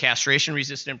 in the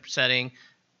castration-resistant setting,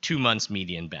 2 months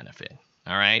median benefit.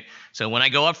 All right. So when I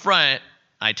go up front,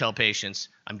 I tell patients,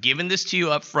 I'm giving this to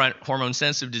you up front,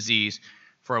 hormone-sensitive disease,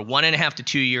 for a 1.5 to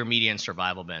 2 year median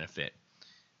survival benefit.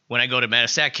 When I go to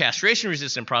metastatic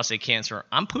castration-resistant prostate cancer,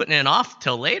 I'm putting it off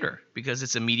till later because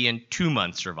it's a median 2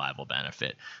 month survival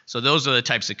benefit. So those are the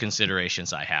types of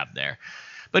considerations I have there.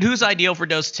 But who's ideal for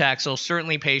docetaxel?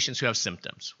 Certainly patients who have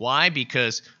symptoms. Why?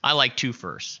 Because I like 2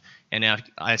 first. And now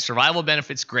survival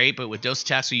benefit's great, but with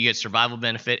docetaxel you get survival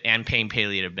benefit and pain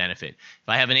palliative benefit. If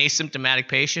I have an asymptomatic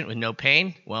patient with no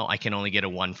pain, well, I can only get a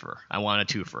 1 for. I want a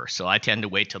 2 for. So I tend to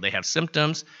wait till they have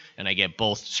symptoms, and I get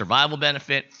both survival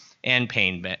benefit and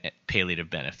pain palliative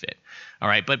benefit. All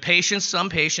right, but some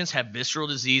patients have visceral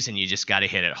disease, and you just got to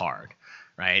hit it hard,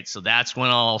 right? So that's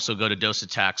when I'll also go to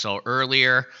docetaxel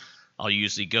earlier. I'll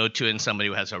usually go to it in somebody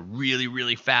who has a really,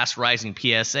 really fast rising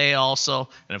PSA also.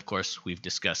 And of course, we've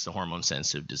discussed the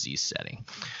hormone-sensitive disease setting.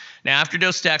 Now, after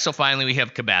docetaxel, finally, we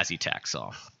have cabazitaxel.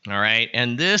 All right.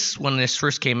 And when this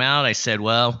first came out, I said,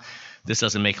 well, this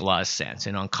doesn't make a lot of sense.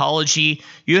 In oncology,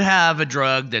 you have a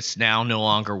drug that's now no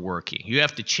longer working. You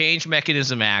have to change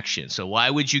mechanism of action. So why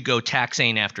would you go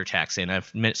taxane after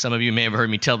taxane? Some of you may have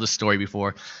heard me tell this story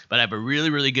before, but I have a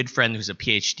really, really good friend who's a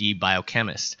PhD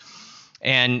biochemist.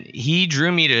 And he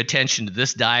drew me to attention to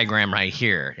this diagram right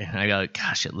here. And I go,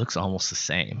 gosh, it looks almost the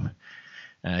same.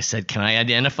 And I said, can I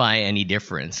identify any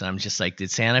difference? And I'm just like, did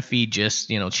Sanofi just,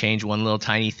 change one little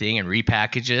tiny thing and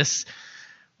repackage this?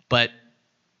 But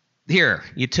here,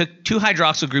 you took 2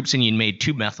 hydroxyl groups and you made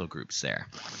 2 methyl groups there.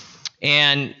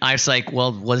 And I was like,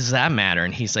 well, what does that matter?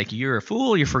 And he's like, you're a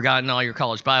fool. You've forgotten all your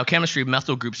college biochemistry.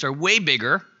 Methyl groups are way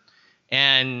bigger.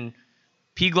 And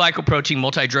P-glycoprotein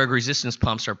multi-drug resistance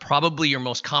pumps are probably your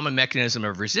most common mechanism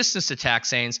of resistance to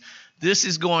taxanes. This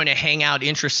is going to hang out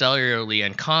intracellularly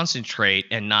and concentrate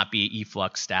and not be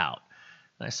effluxed out.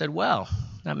 And I said, well,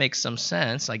 that makes some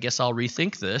sense. I guess I'll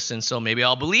rethink this, and so maybe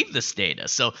I'll believe this data.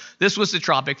 So this was the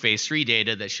TROPIC phase 3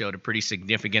 data that showed a pretty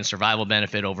significant survival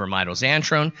benefit over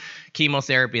mitoxantrone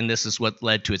chemotherapy, and this is what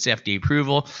led to its FDA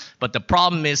approval. But the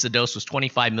problem is the dose was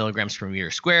 25 milligrams per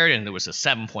meter squared, and there was a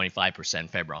 7.5%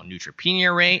 febrile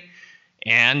neutropenia rate,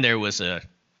 and there was a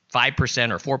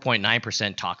 5% or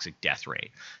 4.9% toxic death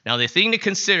rate. Now, the thing to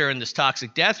consider in this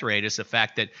toxic death rate is the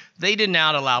fact that they did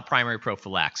not allow primary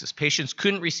prophylaxis. Patients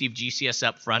couldn't receive GCS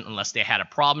up front unless they had a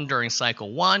problem during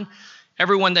cycle 1.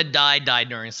 Everyone that died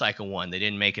during cycle 1. They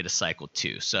didn't make it to cycle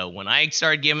 2. So when I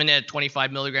started giving it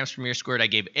 25 milligrams per meter squared, I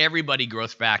gave everybody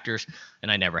growth factors, and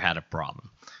I never had a problem.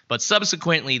 But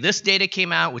subsequently, this data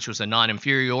came out, which was a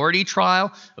non-inferiority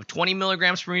trial of 20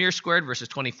 milligrams per meter squared versus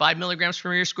 25 milligrams per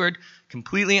meter squared.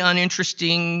 Completely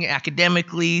uninteresting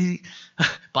academically,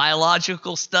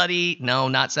 biological study. No,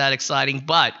 not that exciting,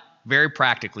 but very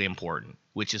practically important,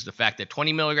 which is the fact that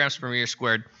 20 milligrams per meter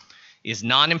squared is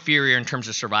non-inferior in terms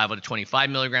of survival to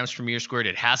 25 milligrams per meter squared.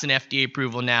 It has an FDA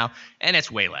approval now, and it's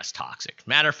way less toxic.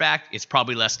 Matter of fact, it's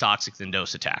probably less toxic than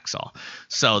docetaxel.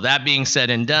 So that being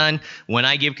said and done, when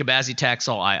I give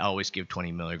cabazitaxel, I always give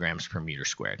 20 milligrams per meter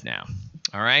squared now.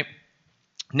 All right?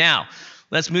 Now,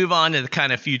 let's move on to the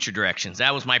kind of future directions.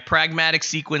 That was my pragmatic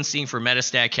sequencing for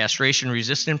metastatic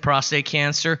castration-resistant prostate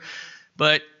cancer.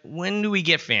 But when do we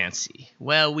get fancy?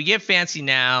 Well, we get fancy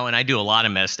now, and I do a lot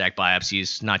of metastatic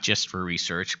biopsies, not just for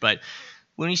research, but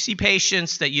when you see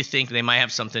patients that you think they might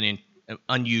have something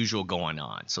unusual going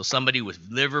on. So somebody with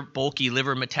bulky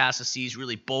liver metastases,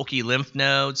 really bulky lymph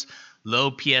nodes, low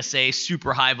PSA,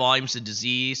 super high volumes of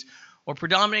disease, or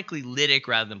predominantly lytic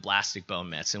rather than blastic bone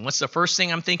mets. And what's the first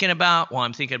thing I'm thinking about? Well,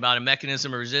 I'm thinking about a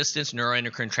mechanism of resistance,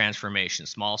 neuroendocrine transformation,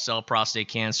 small cell prostate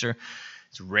cancer.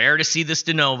 It's rare to see this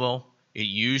de novo. It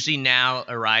usually now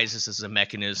arises as a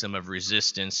mechanism of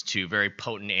resistance to very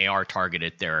potent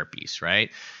AR-targeted therapies,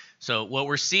 right? So what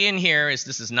we're seeing here is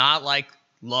this is not like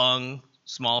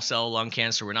small cell lung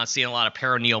cancer. We're not seeing a lot of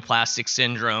paraneoplastic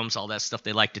syndromes, all that stuff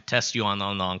they like to test you on the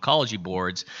oncology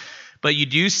boards. But you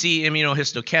do see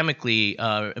immunohistochemically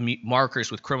markers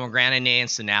with chromogranin and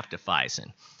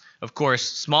synaptophysin. Of course,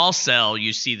 small cell,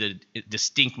 you see the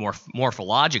distinct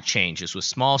morphologic changes with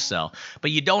small cell,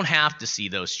 but you don't have to see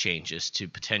those changes to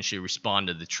potentially respond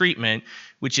to the treatment,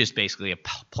 which is basically a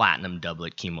platinum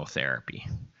doublet chemotherapy.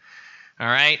 All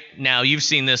right, now you've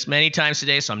seen this many times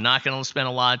today, so I'm not going to spend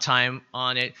a lot of time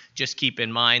on it. Just keep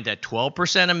in mind that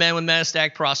 12% of men with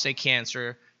metastatic prostate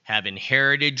cancer have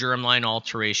inherited germline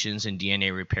alterations in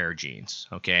DNA repair genes,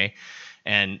 okay?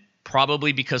 And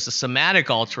probably because of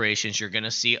somatic alterations, you're going to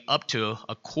see up to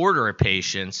a quarter of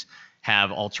patients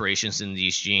have alterations in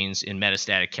these genes in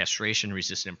metastatic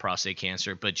castration-resistant prostate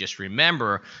cancer. But just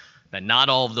remember that not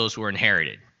all of those were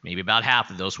inherited. Maybe about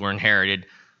half of those were inherited.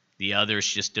 The others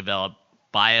just developed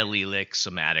biallelic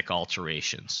somatic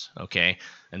alterations, okay?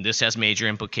 And this has major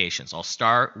implications. I'll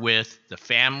start with the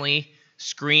family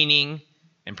screening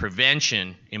and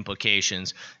prevention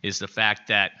implications is the fact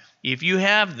that if you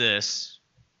have this,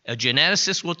 a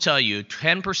geneticist will tell you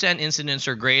 10% incidence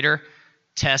or greater,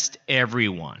 test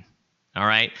everyone. All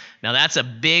right? Now, that's a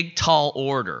big, tall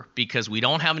order because we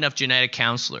don't have enough genetic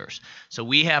counselors. So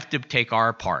we have to take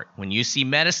our part. When you see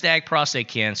metastatic prostate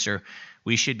cancer,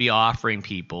 we should be offering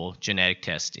people genetic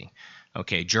testing.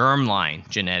 Okay, germline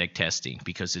genetic testing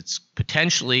because it's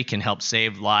potentially can help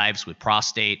save lives with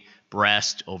prostate,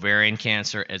 breast, ovarian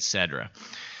cancer, etc.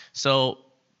 So,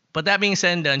 but that being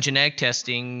said and done, genetic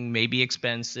testing may be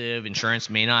expensive, insurance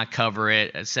may not cover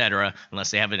it, etc.,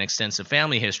 unless they have an extensive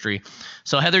family history.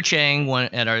 So Heather Chang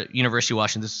at our University of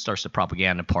Washington, this starts the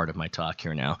propaganda part of my talk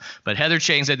here now, but Heather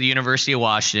Chang's at the University of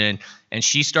Washington, and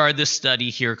she started this study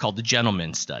here called the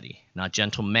Gentleman Study. Not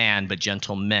gentleman, but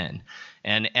gentlemen.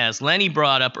 And as Lenny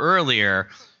brought up earlier,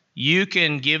 you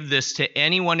can give this to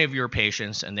any one of your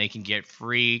patients, and they can get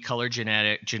free color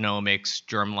genomics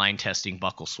germline testing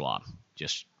buccal swab.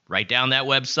 Just write down that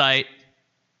website,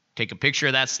 take a picture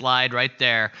of that slide right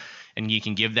there, and you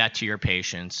can give that to your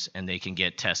patients, and they can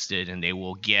get tested, and they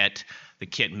will get the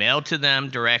kit mailed to them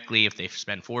directly if they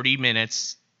spend 40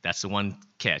 minutes. That's the one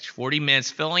catch. 40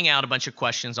 minutes filling out a bunch of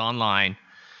questions online,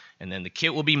 and then the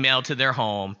kit will be mailed to their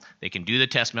home. They can do the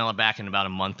test, mail it back, in about a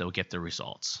month they'll get the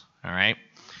results. All right?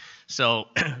 So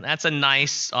that's a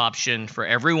nice option for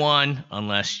everyone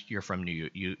unless you're from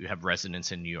you have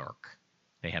residence in New York.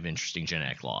 They have interesting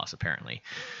genetic laws, apparently.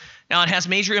 Now, it has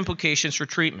major implications for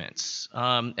treatments.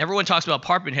 Everyone talks about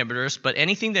PARP inhibitors, but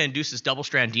anything that induces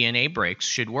double-strand DNA breaks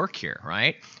should work here,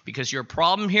 right? Because your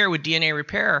problem here with DNA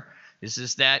repair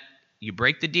is that you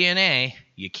break the DNA,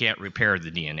 you can't repair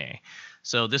the DNA.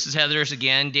 So this is Heather's,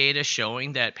 again, data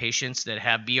showing that patients that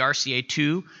have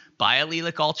BRCA2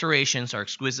 biallelic alterations are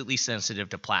exquisitely sensitive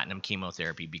to platinum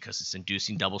chemotherapy because it's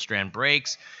inducing double-strand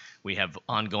breaks. We have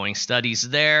ongoing studies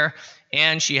there,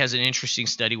 and she has an interesting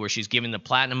study where she's giving the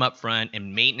platinum up front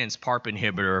and maintenance PARP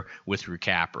inhibitor with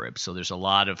rucaparib. So there's a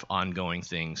lot of ongoing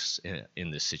things in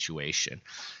this situation.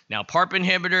 Now, PARP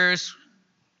inhibitors,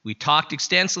 we talked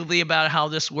extensively about how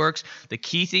this works. The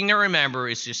key thing to remember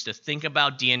is just to think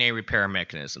about DNA repair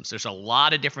mechanisms. There's a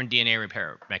lot of different DNA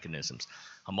repair mechanisms.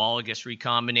 Homologous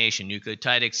recombination,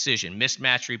 nucleotide excision,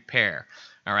 mismatch repair,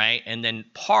 all right? And then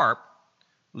PARP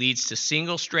leads to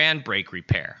single-strand break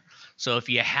repair. So if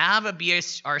you have a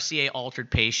BRCA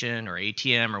altered patient or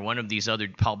ATM or one of these other,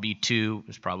 PALB2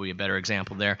 is probably a better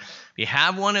example there. If you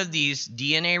have one of these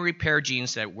DNA repair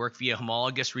genes that work via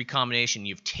homologous recombination,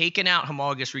 you've taken out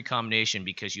homologous recombination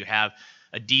because you have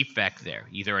a defect there,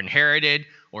 either inherited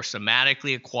or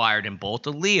somatically acquired in both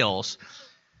alleles,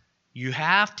 you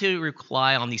have to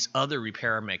rely on these other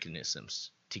repair mechanisms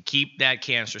to keep that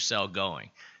cancer cell going.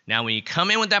 Now, when you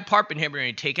come in with that PARP inhibitor and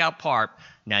you take out PARP,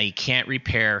 now you can't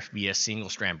repair via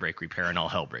single-strand break repair, and all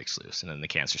hell breaks loose, and then the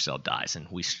cancer cell dies, and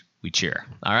we cheer.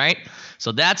 All right?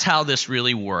 So that's how this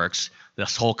really works.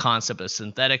 This whole concept of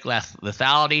synthetic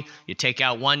lethality. You take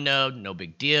out one node, no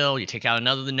big deal. You take out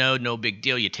another node, no big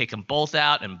deal. You take them both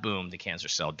out, and boom, the cancer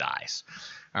cell dies.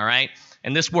 All right?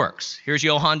 And this works. Here's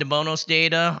Johann de Bono's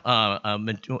data,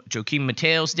 Joaquim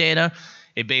Mateo's data.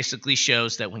 It basically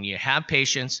shows that when you have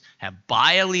patients have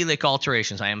biallelic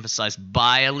alterations, I emphasize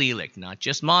biallelic, not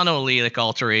just monoallelic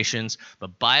alterations,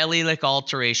 but biallelic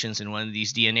alterations in one of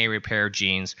these DNA repair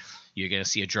genes, you're going to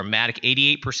see a dramatic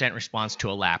 88% response to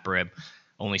olaparib,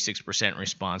 only 6%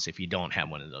 response if you don't have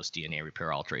one of those DNA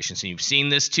repair alterations. And you've seen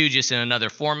this too, just in another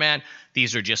format.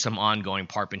 These are just some ongoing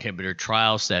PARP inhibitor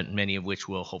trials that many of which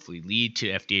will hopefully lead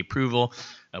to FDA approval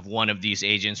of one of these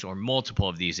agents or multiple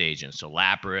of these agents. So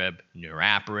olaparib,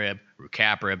 niraparib,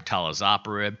 rucaparib,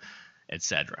 talazoparib,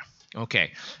 etc.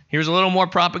 Okay, here's a little more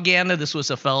propaganda. This was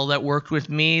a fellow that worked with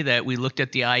me that we looked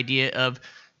at the idea of,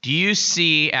 do you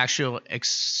see actual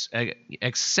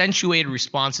accentuated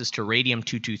responses to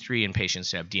radium-223 in patients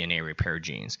who have DNA repair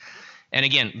genes? And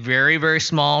again, very, very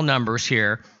small numbers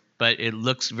here, but it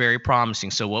looks very promising.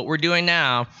 So what we're doing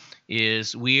now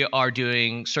is we are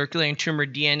doing circulating tumor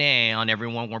DNA on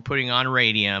everyone we're putting on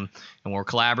radium, and we're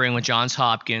collaborating with Johns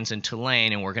Hopkins and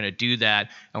Tulane, and we're going to do that,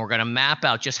 and we're going to map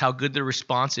out just how good the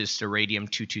response is to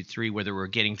radium-223, whether we're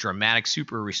getting dramatic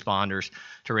super responders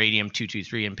to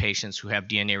radium-223 in patients who have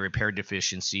DNA repair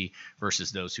deficiency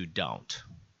versus those who don't.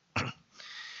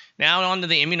 Now on to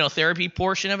the immunotherapy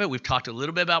portion of it. We've talked a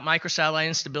little bit about microsatellite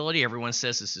instability. Everyone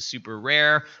says this is super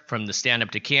rare. From the Stand Up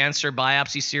to Cancer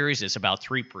biopsy series, it's about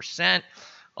 3%.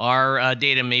 Our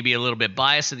data may be a little bit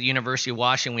biased. At the University of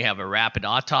Washington, we have a rapid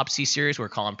autopsy series where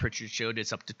Colin Pritchard showed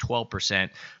it's up to 12%.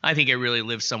 I think it really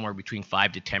lives somewhere between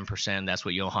 5 to 10%. That's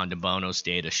what Johann de Bono's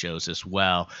data shows as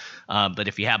well. But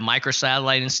if you have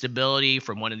microsatellite instability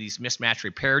from one of these mismatch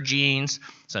repair genes,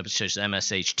 such as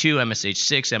MSH2,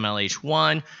 MSH6,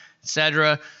 MLH1,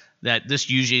 etc., that this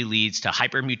usually leads to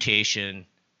hypermutation,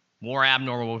 more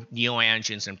abnormal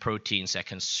neoantigens and proteins that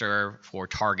can serve for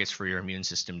targets for your immune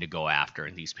system to go after.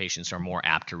 And these patients are more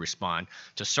apt to respond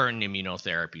to certain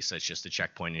immunotherapies, such as the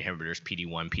checkpoint inhibitors,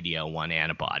 PD-1, PD-L1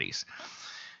 antibodies.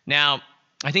 Now,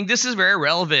 I think this is very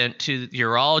relevant to the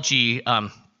urology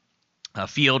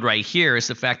field right here, is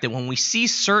the fact that when we see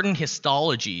certain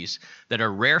histologies that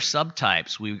are rare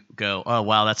subtypes, we go, oh,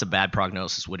 wow, that's a bad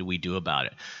prognosis. What do we do about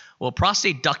it? Well,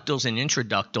 prostate ductals and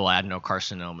intraductal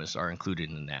adenocarcinomas are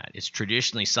included in that. It's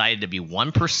traditionally cited to be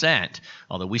 1%,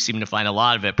 although we seem to find a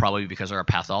lot of it probably because our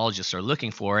pathologists are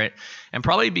looking for it, and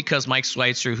probably because Mike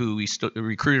Schweitzer, who we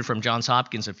recruited from Johns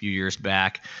Hopkins a few years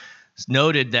back,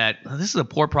 noted that this is a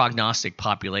poor prognostic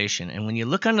population, and when you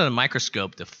look under the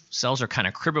microscope, the cells are kind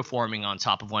of cribiforming on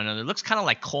top of one another. It looks kind of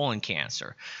like colon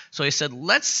cancer. So he said,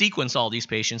 let's sequence all these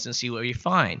patients and see what we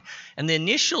find. And the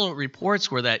initial reports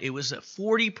were that it was a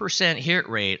 40% hit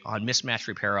rate on mismatch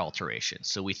repair alterations.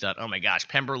 So we thought, oh my gosh,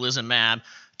 pembrolizumab,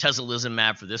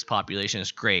 atezolizumab for this population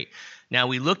is great. Now,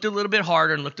 we looked a little bit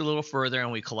harder and looked a little further,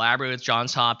 and we collaborated with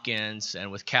Johns Hopkins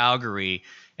and with Calgary,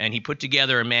 and he put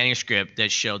together a manuscript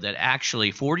that showed that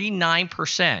actually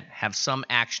 49% have some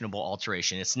actionable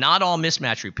alteration. It's not all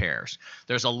mismatch repairs.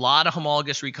 There's a lot of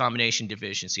homologous recombination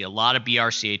deficiency, a lot of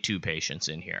BRCA2 patients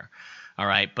in here. All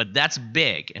right, but that's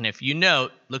big. And if you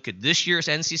note, look at this year's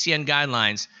NCCN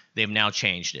guidelines, they've now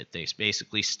changed it. They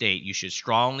basically state you should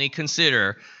strongly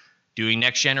consider doing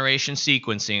next generation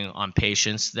sequencing on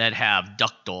patients that have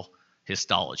ductal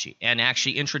histology. And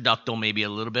actually intraductal may be a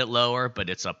little bit lower, but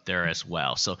it's up there as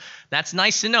well. So that's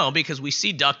nice to know, because we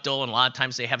see ductal and a lot of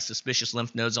times they have suspicious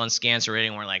lymph nodes on scans already,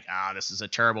 and we're like, this is a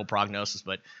terrible prognosis,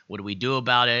 but what do we do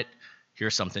about it?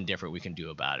 Here's something different we can do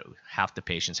about it. Half the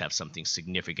patients have something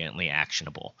significantly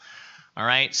actionable. All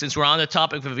right, since we're on the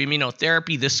topic of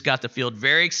immunotherapy, this got the field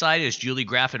very excited as Julie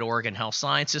Graff at Oregon Health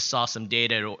Sciences saw some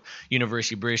data at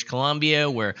University of British Columbia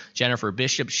where Jennifer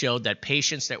Bishop showed that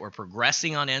patients that were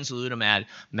progressing on enzalutamide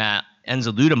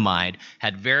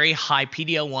had very high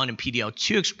PD-L1 and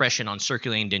PD-L2 expression on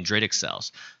circulating dendritic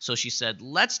cells. So she said,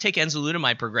 let's take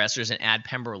enzalutamide progressors and add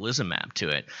pembrolizumab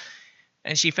to it.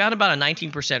 And she found about a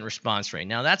 19% response rate.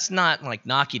 Now, that's not like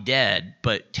knock you dead,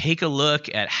 but take a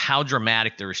look at how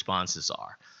dramatic the responses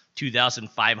are.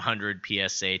 2,500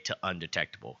 PSA to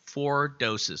undetectable, 4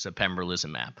 doses of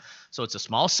pembrolizumab. So it's a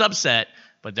small subset,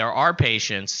 but there are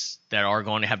patients that are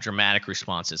going to have dramatic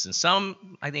responses. And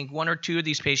some, I think 1 or 2 of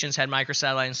these patients had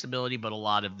microsatellite instability, but a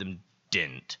lot of them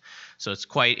didn't. So it's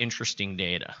quite interesting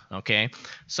data, okay?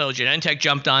 So Genentech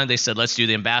jumped on it. They said, let's do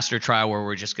the Ambassador trial where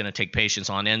we're just going to take patients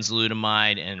on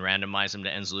enzalutamide and randomize them to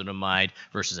enzalutamide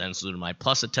versus enzalutamide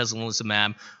plus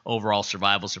atezolizumab. Overall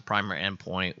survival is the primary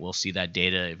endpoint. We'll see that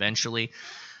data eventually.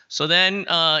 So then,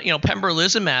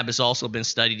 pembrolizumab has also been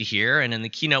studied here. And in the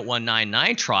Keynote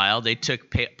 199 trial, they took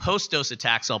post-dose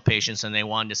Taxol patients and they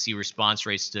wanted to see response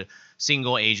rates to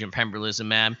single-agent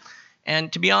pembrolizumab.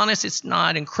 And to be honest, it's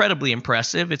not incredibly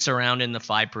impressive. It's around in the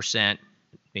 5%,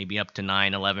 maybe up to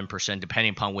 9, 11%,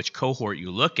 depending upon which cohort you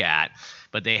look at.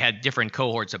 But they had different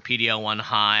cohorts of PD-L1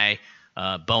 high,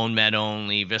 bone met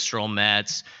only, visceral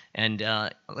mets. And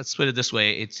let's put it this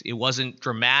way, it wasn't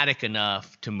dramatic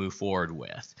enough to move forward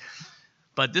with.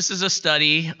 But this is a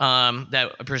study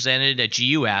that presented at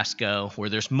GU ASCO where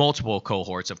there's multiple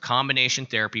cohorts of combination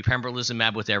therapy,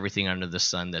 pembrolizumab with everything under the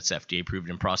sun that's FDA approved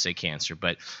in prostate cancer.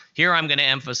 But here I'm going to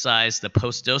emphasize the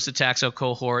post-docetaxel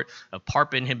cohort of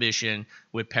PARP inhibition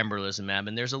with pembrolizumab.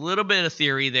 And there's a little bit of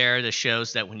theory there that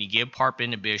shows that when you give PARP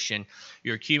inhibition,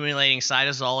 you're accumulating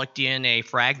cytosolic DNA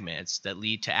fragments that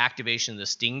lead to activation of the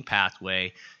STING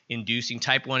pathway, inducing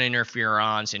type 1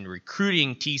 interferons and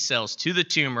recruiting T cells to the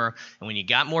tumor. And when you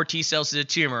got more T cells to the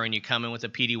tumor and you come in with a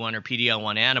PD-1 or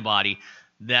PD-L1 antibody,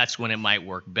 that's when it might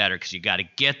work better because you got to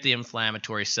get the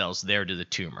inflammatory cells there to the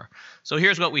tumor. So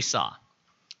here's what we saw.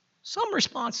 Some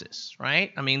responses,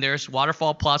 right? I mean, there's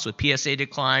waterfall plots with PSA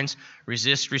declines,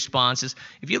 RECIST responses.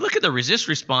 If you look at the RECIST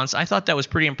response, I thought that was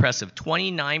pretty impressive.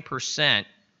 29%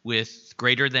 with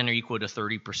greater than or equal to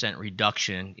 30%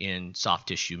 reduction in soft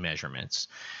tissue measurements.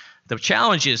 The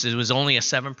challenge is it was only a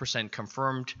 7%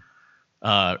 confirmed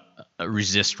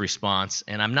RECIST response,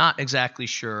 and I'm not exactly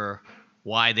sure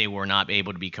why they were not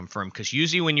able to be confirmed, because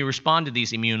usually when you respond to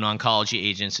these immune oncology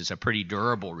agents, it's a pretty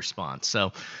durable response.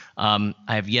 So I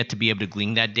have yet to be able to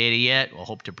glean that data yet. We'll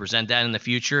hope to present that in the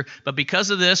future. But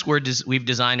because of this, we've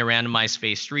designed a randomized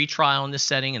phase 3 trial in this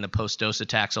setting, in the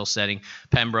post-docetaxel setting,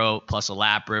 pembro plus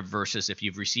olaparib versus if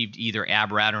you've received either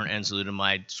abiraterone or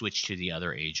enzalutamide, switch to the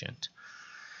other agent.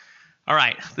 All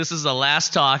right, this is the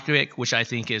last topic, which I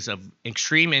think is of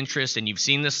extreme interest, and you've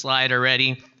seen this slide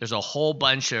already. There's a whole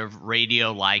bunch of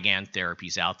radioligand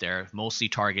therapies out there, mostly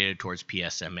targeted towards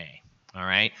PSMA. All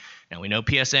right, now we know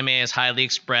PSMA is highly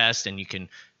expressed, and you can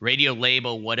radio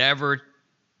label whatever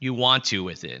you want to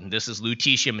with it. And this is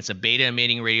lutetium. It's a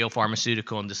beta-emitting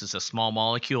radiopharmaceutical, and this is a small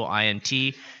molecule, INT.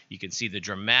 You can see the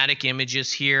dramatic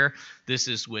images here. This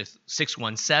is with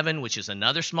 617, which is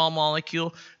another small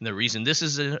molecule. And the reason this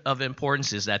is of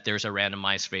importance is that there's a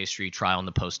randomized phase 3 trial in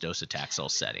the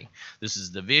post-docetaxel setting. This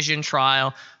is the VISION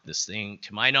trial. This thing,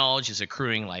 to my knowledge, is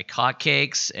accruing like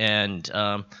hotcakes, and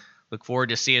look forward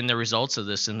to seeing the results of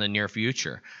this in the near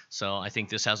future. So I think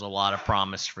this has a lot of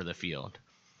promise for the field.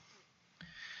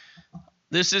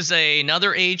 This is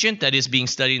another agent that is being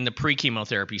studied in the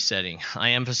pre-chemotherapy setting. I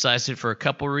emphasize it for a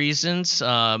couple reasons,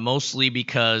 mostly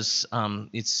because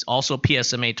it's also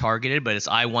PSMA targeted, but it's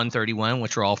I-131,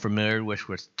 which we're all familiar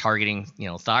with targeting,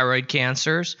 thyroid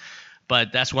cancers.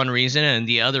 But that's one reason, and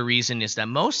the other reason is that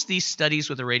most of these studies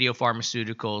with the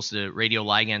radiopharmaceuticals, the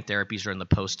radioligand therapies, are in the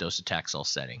post-docetaxel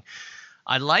setting.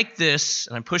 I like this,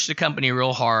 and I pushed the company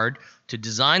real hard to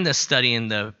design this study in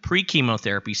the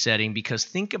pre-chemotherapy setting, because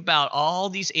think about all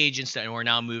these agents that we're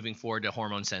now moving forward to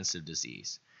hormone-sensitive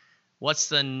disease. What's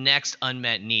the next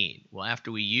unmet need? Well,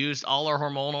 after we used all our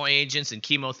hormonal agents and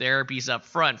chemotherapies up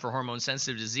front for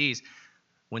hormone-sensitive disease,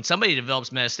 when somebody develops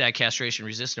metastatic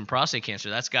castration-resistant prostate cancer,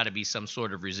 that's got to be some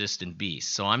sort of resistant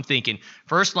beast. So I'm thinking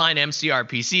first-line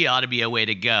MCRPC ought to be a way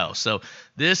to go. So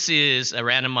this is a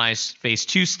randomized phase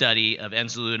 2 study of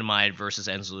enzalutamide versus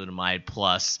enzalutamide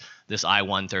plus this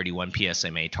I-131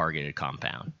 PSMA targeted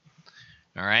compound.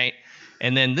 All right?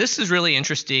 And then this is really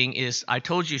interesting is I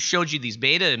showed you these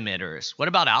beta emitters. What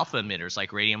about alpha emitters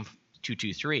like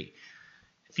radium-223?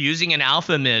 Fusing an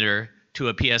alpha emitter to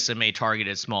a PSMA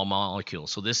targeted small molecule.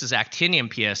 So this is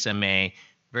actinium PSMA,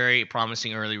 very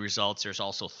promising early results. There's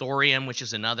also thorium, which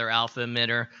is another alpha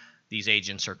emitter. These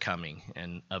agents are coming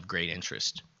and of great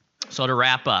interest. So to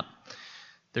wrap up,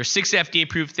 there's 6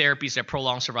 FDA-approved therapies that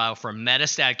prolong survival for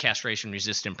metastatic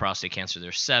castration-resistant prostate cancer.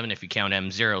 There's 7 if you count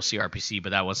M0 CRPC,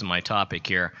 but that wasn't my topic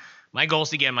here. My goal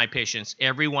is to get my patients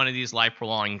every one of these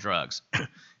life-prolonging drugs. If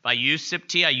I use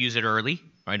CYP-T, I use it early,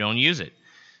 or I don't use it.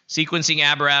 Sequencing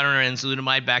abiraterone and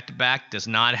enzalutamide back-to-back does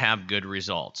not have good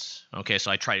results. Okay, so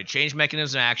I try to change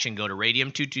mechanism of action, go to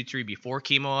radium-223 before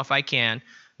chemo if I can, and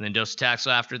then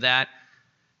docetaxel after that.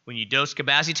 When you dose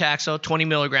cabazitaxel, 20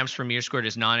 milligrams per meter squared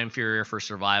is non-inferior for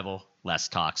survival, less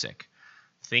toxic.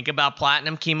 Think about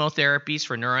platinum chemotherapies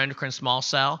for neuroendocrine small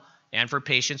cell and for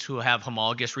patients who have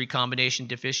homologous recombination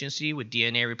deficiency with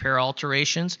DNA repair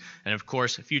alterations, and of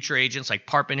course, future agents like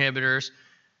PARP inhibitors,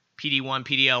 PD-1,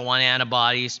 PD-L1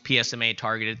 antibodies,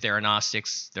 PSMA-targeted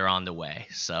theranostics, they're on the way.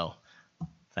 So,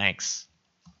 thanks.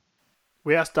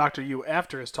 We asked Dr. Yu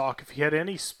after his talk if he had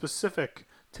any specific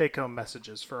take-home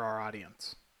messages for our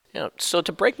audience. So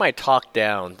to break my talk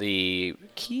down, the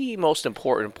key, most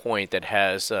important point that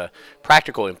has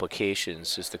practical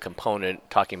implications is the component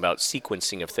talking about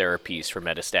sequencing of therapies for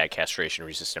metastatic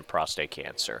castration-resistant prostate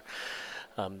cancer.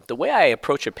 The way I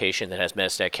approach a patient that has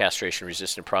metastatic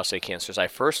castration-resistant prostate cancer is I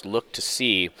first look to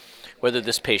see whether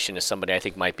this patient is somebody I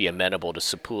think might be amenable to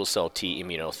Sipuleucel T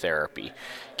immunotherapy.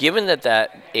 Given that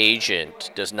that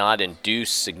agent does not induce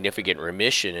significant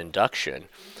remission induction,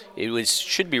 it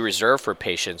should be reserved for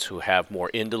patients who have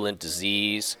more indolent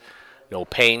disease, no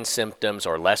pain symptoms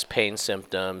or less pain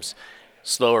symptoms,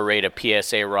 slower rate of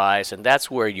PSA rise, and that's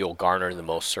where you'll garner the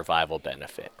most survival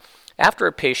benefit. After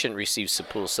a patient receives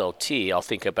Sipuleucel T, I'll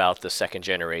think about the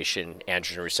second-generation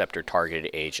androgen receptor-targeted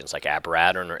agents like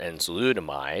abiraterone or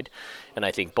enzalutamide, and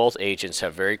I think both agents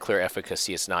have very clear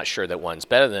efficacy. It's not sure that one's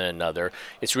better than another.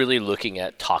 It's really looking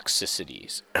at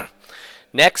toxicities.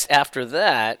 Next, after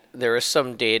that, there is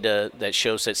some data that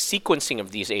shows that sequencing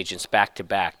of these agents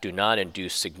back-to-back do not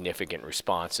induce significant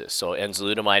responses. So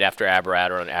enzalutamide after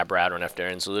abiraterone, abiraterone after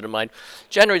enzalutamide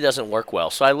generally doesn't work well.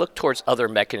 So I look towards other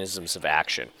mechanisms of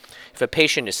action. If a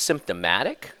patient is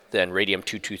symptomatic, then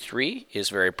radium-223 is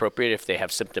very appropriate if they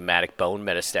have symptomatic bone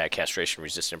metastatic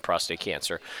castration-resistant prostate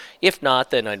cancer. If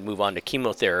not, then I'd move on to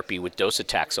chemotherapy with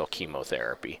docetaxel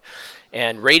chemotherapy.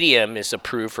 And radium is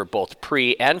approved for both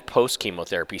pre- and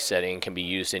post-chemotherapy setting and can be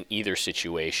used in either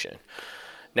situation.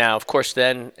 Now, of course,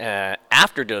 then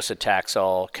after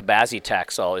docetaxel,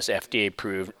 cabazitaxel is FDA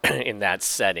approved in that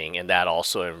setting, and that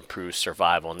also improves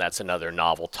survival, and that's another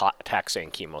novel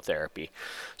taxane chemotherapy.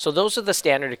 So those are the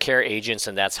standard of care agents,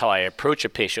 and that's how I approach a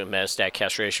patient with metastatic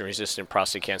castration-resistant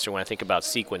prostate cancer when I think about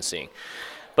sequencing.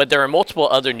 But there are multiple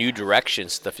other new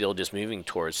directions the field is moving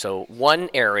towards. So one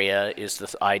area is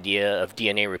the idea of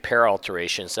DNA repair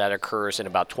alterations that occurs in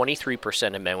about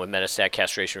 23% of men with metastatic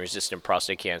castration-resistant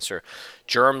prostate cancer.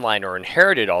 Germline or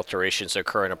inherited alterations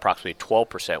occur in approximately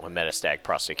 12% with metastatic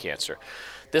prostate cancer.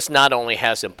 This not only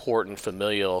has important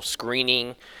familial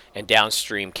screening and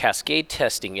downstream cascade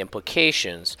testing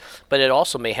implications, but it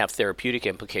also may have therapeutic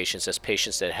implications as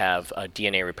patients that have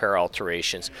DNA repair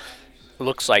alterations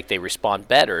looks like they respond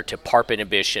better to PARP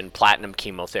inhibition, platinum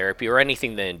chemotherapy, or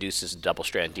anything that induces a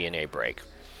double-strand DNA break.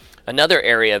 Another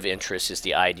area of interest is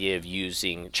the idea of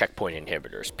using checkpoint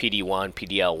inhibitors, PD-1,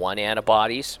 PD-L1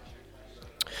 antibodies.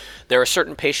 There are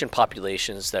certain patient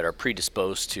populations that are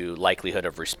predisposed to likelihood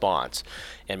of response,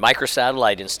 and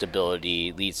microsatellite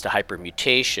instability leads to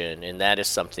hypermutation, and that is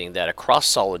something that across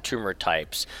solid tumor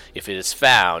types, if it is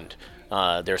found,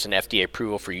 there's an FDA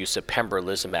approval for use of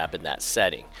pembrolizumab in that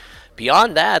setting.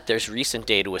 Beyond that, there's recent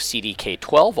data with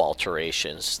CDK12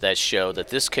 alterations that show that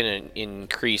this can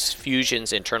increase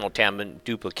fusions, internal TAM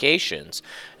duplications,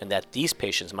 and that these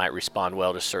patients might respond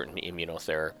well to certain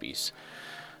immunotherapies.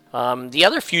 The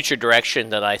other future direction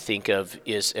that I think of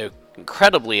is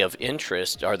incredibly of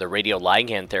interest are the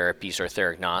radioligand therapies or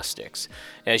theragnostics.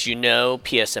 As you know,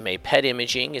 PSMA PET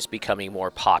imaging is becoming more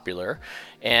popular,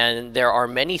 and there are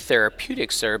many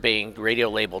therapeutics that are being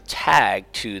radiolabeled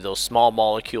tagged to those small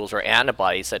molecules or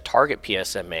antibodies that target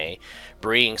PSMA,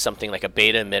 bringing something like a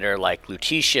beta emitter like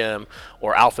lutetium,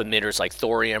 or alpha emitters like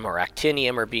thorium or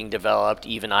actinium are being developed,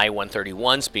 even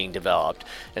I-131 is being developed.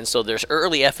 And so there's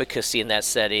early efficacy in that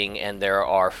setting, and there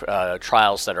are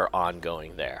trials that are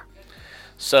ongoing there.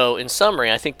 So in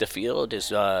summary, I think the field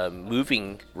is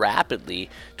moving rapidly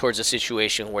towards a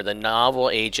situation where the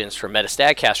novel agents for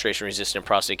metastatic castration-resistant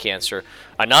prostate cancer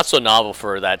are not so novel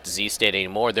for that disease state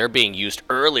anymore. They're being used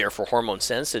earlier for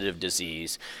hormone-sensitive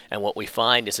disease, and what we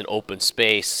find is an open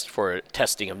space for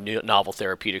testing of novel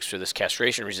therapeutics for this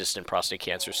castration-resistant prostate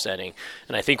cancer setting,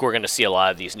 and I think we're going to see a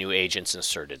lot of these new agents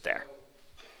inserted there.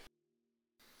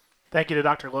 Thank you to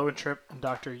Dr. Lowentritt and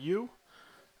Dr. Yu.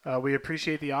 We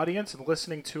appreciate the audience and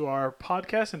listening to our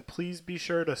podcast, and please be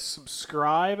sure to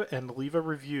subscribe and leave a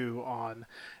review on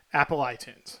Apple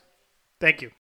iTunes. Thank you.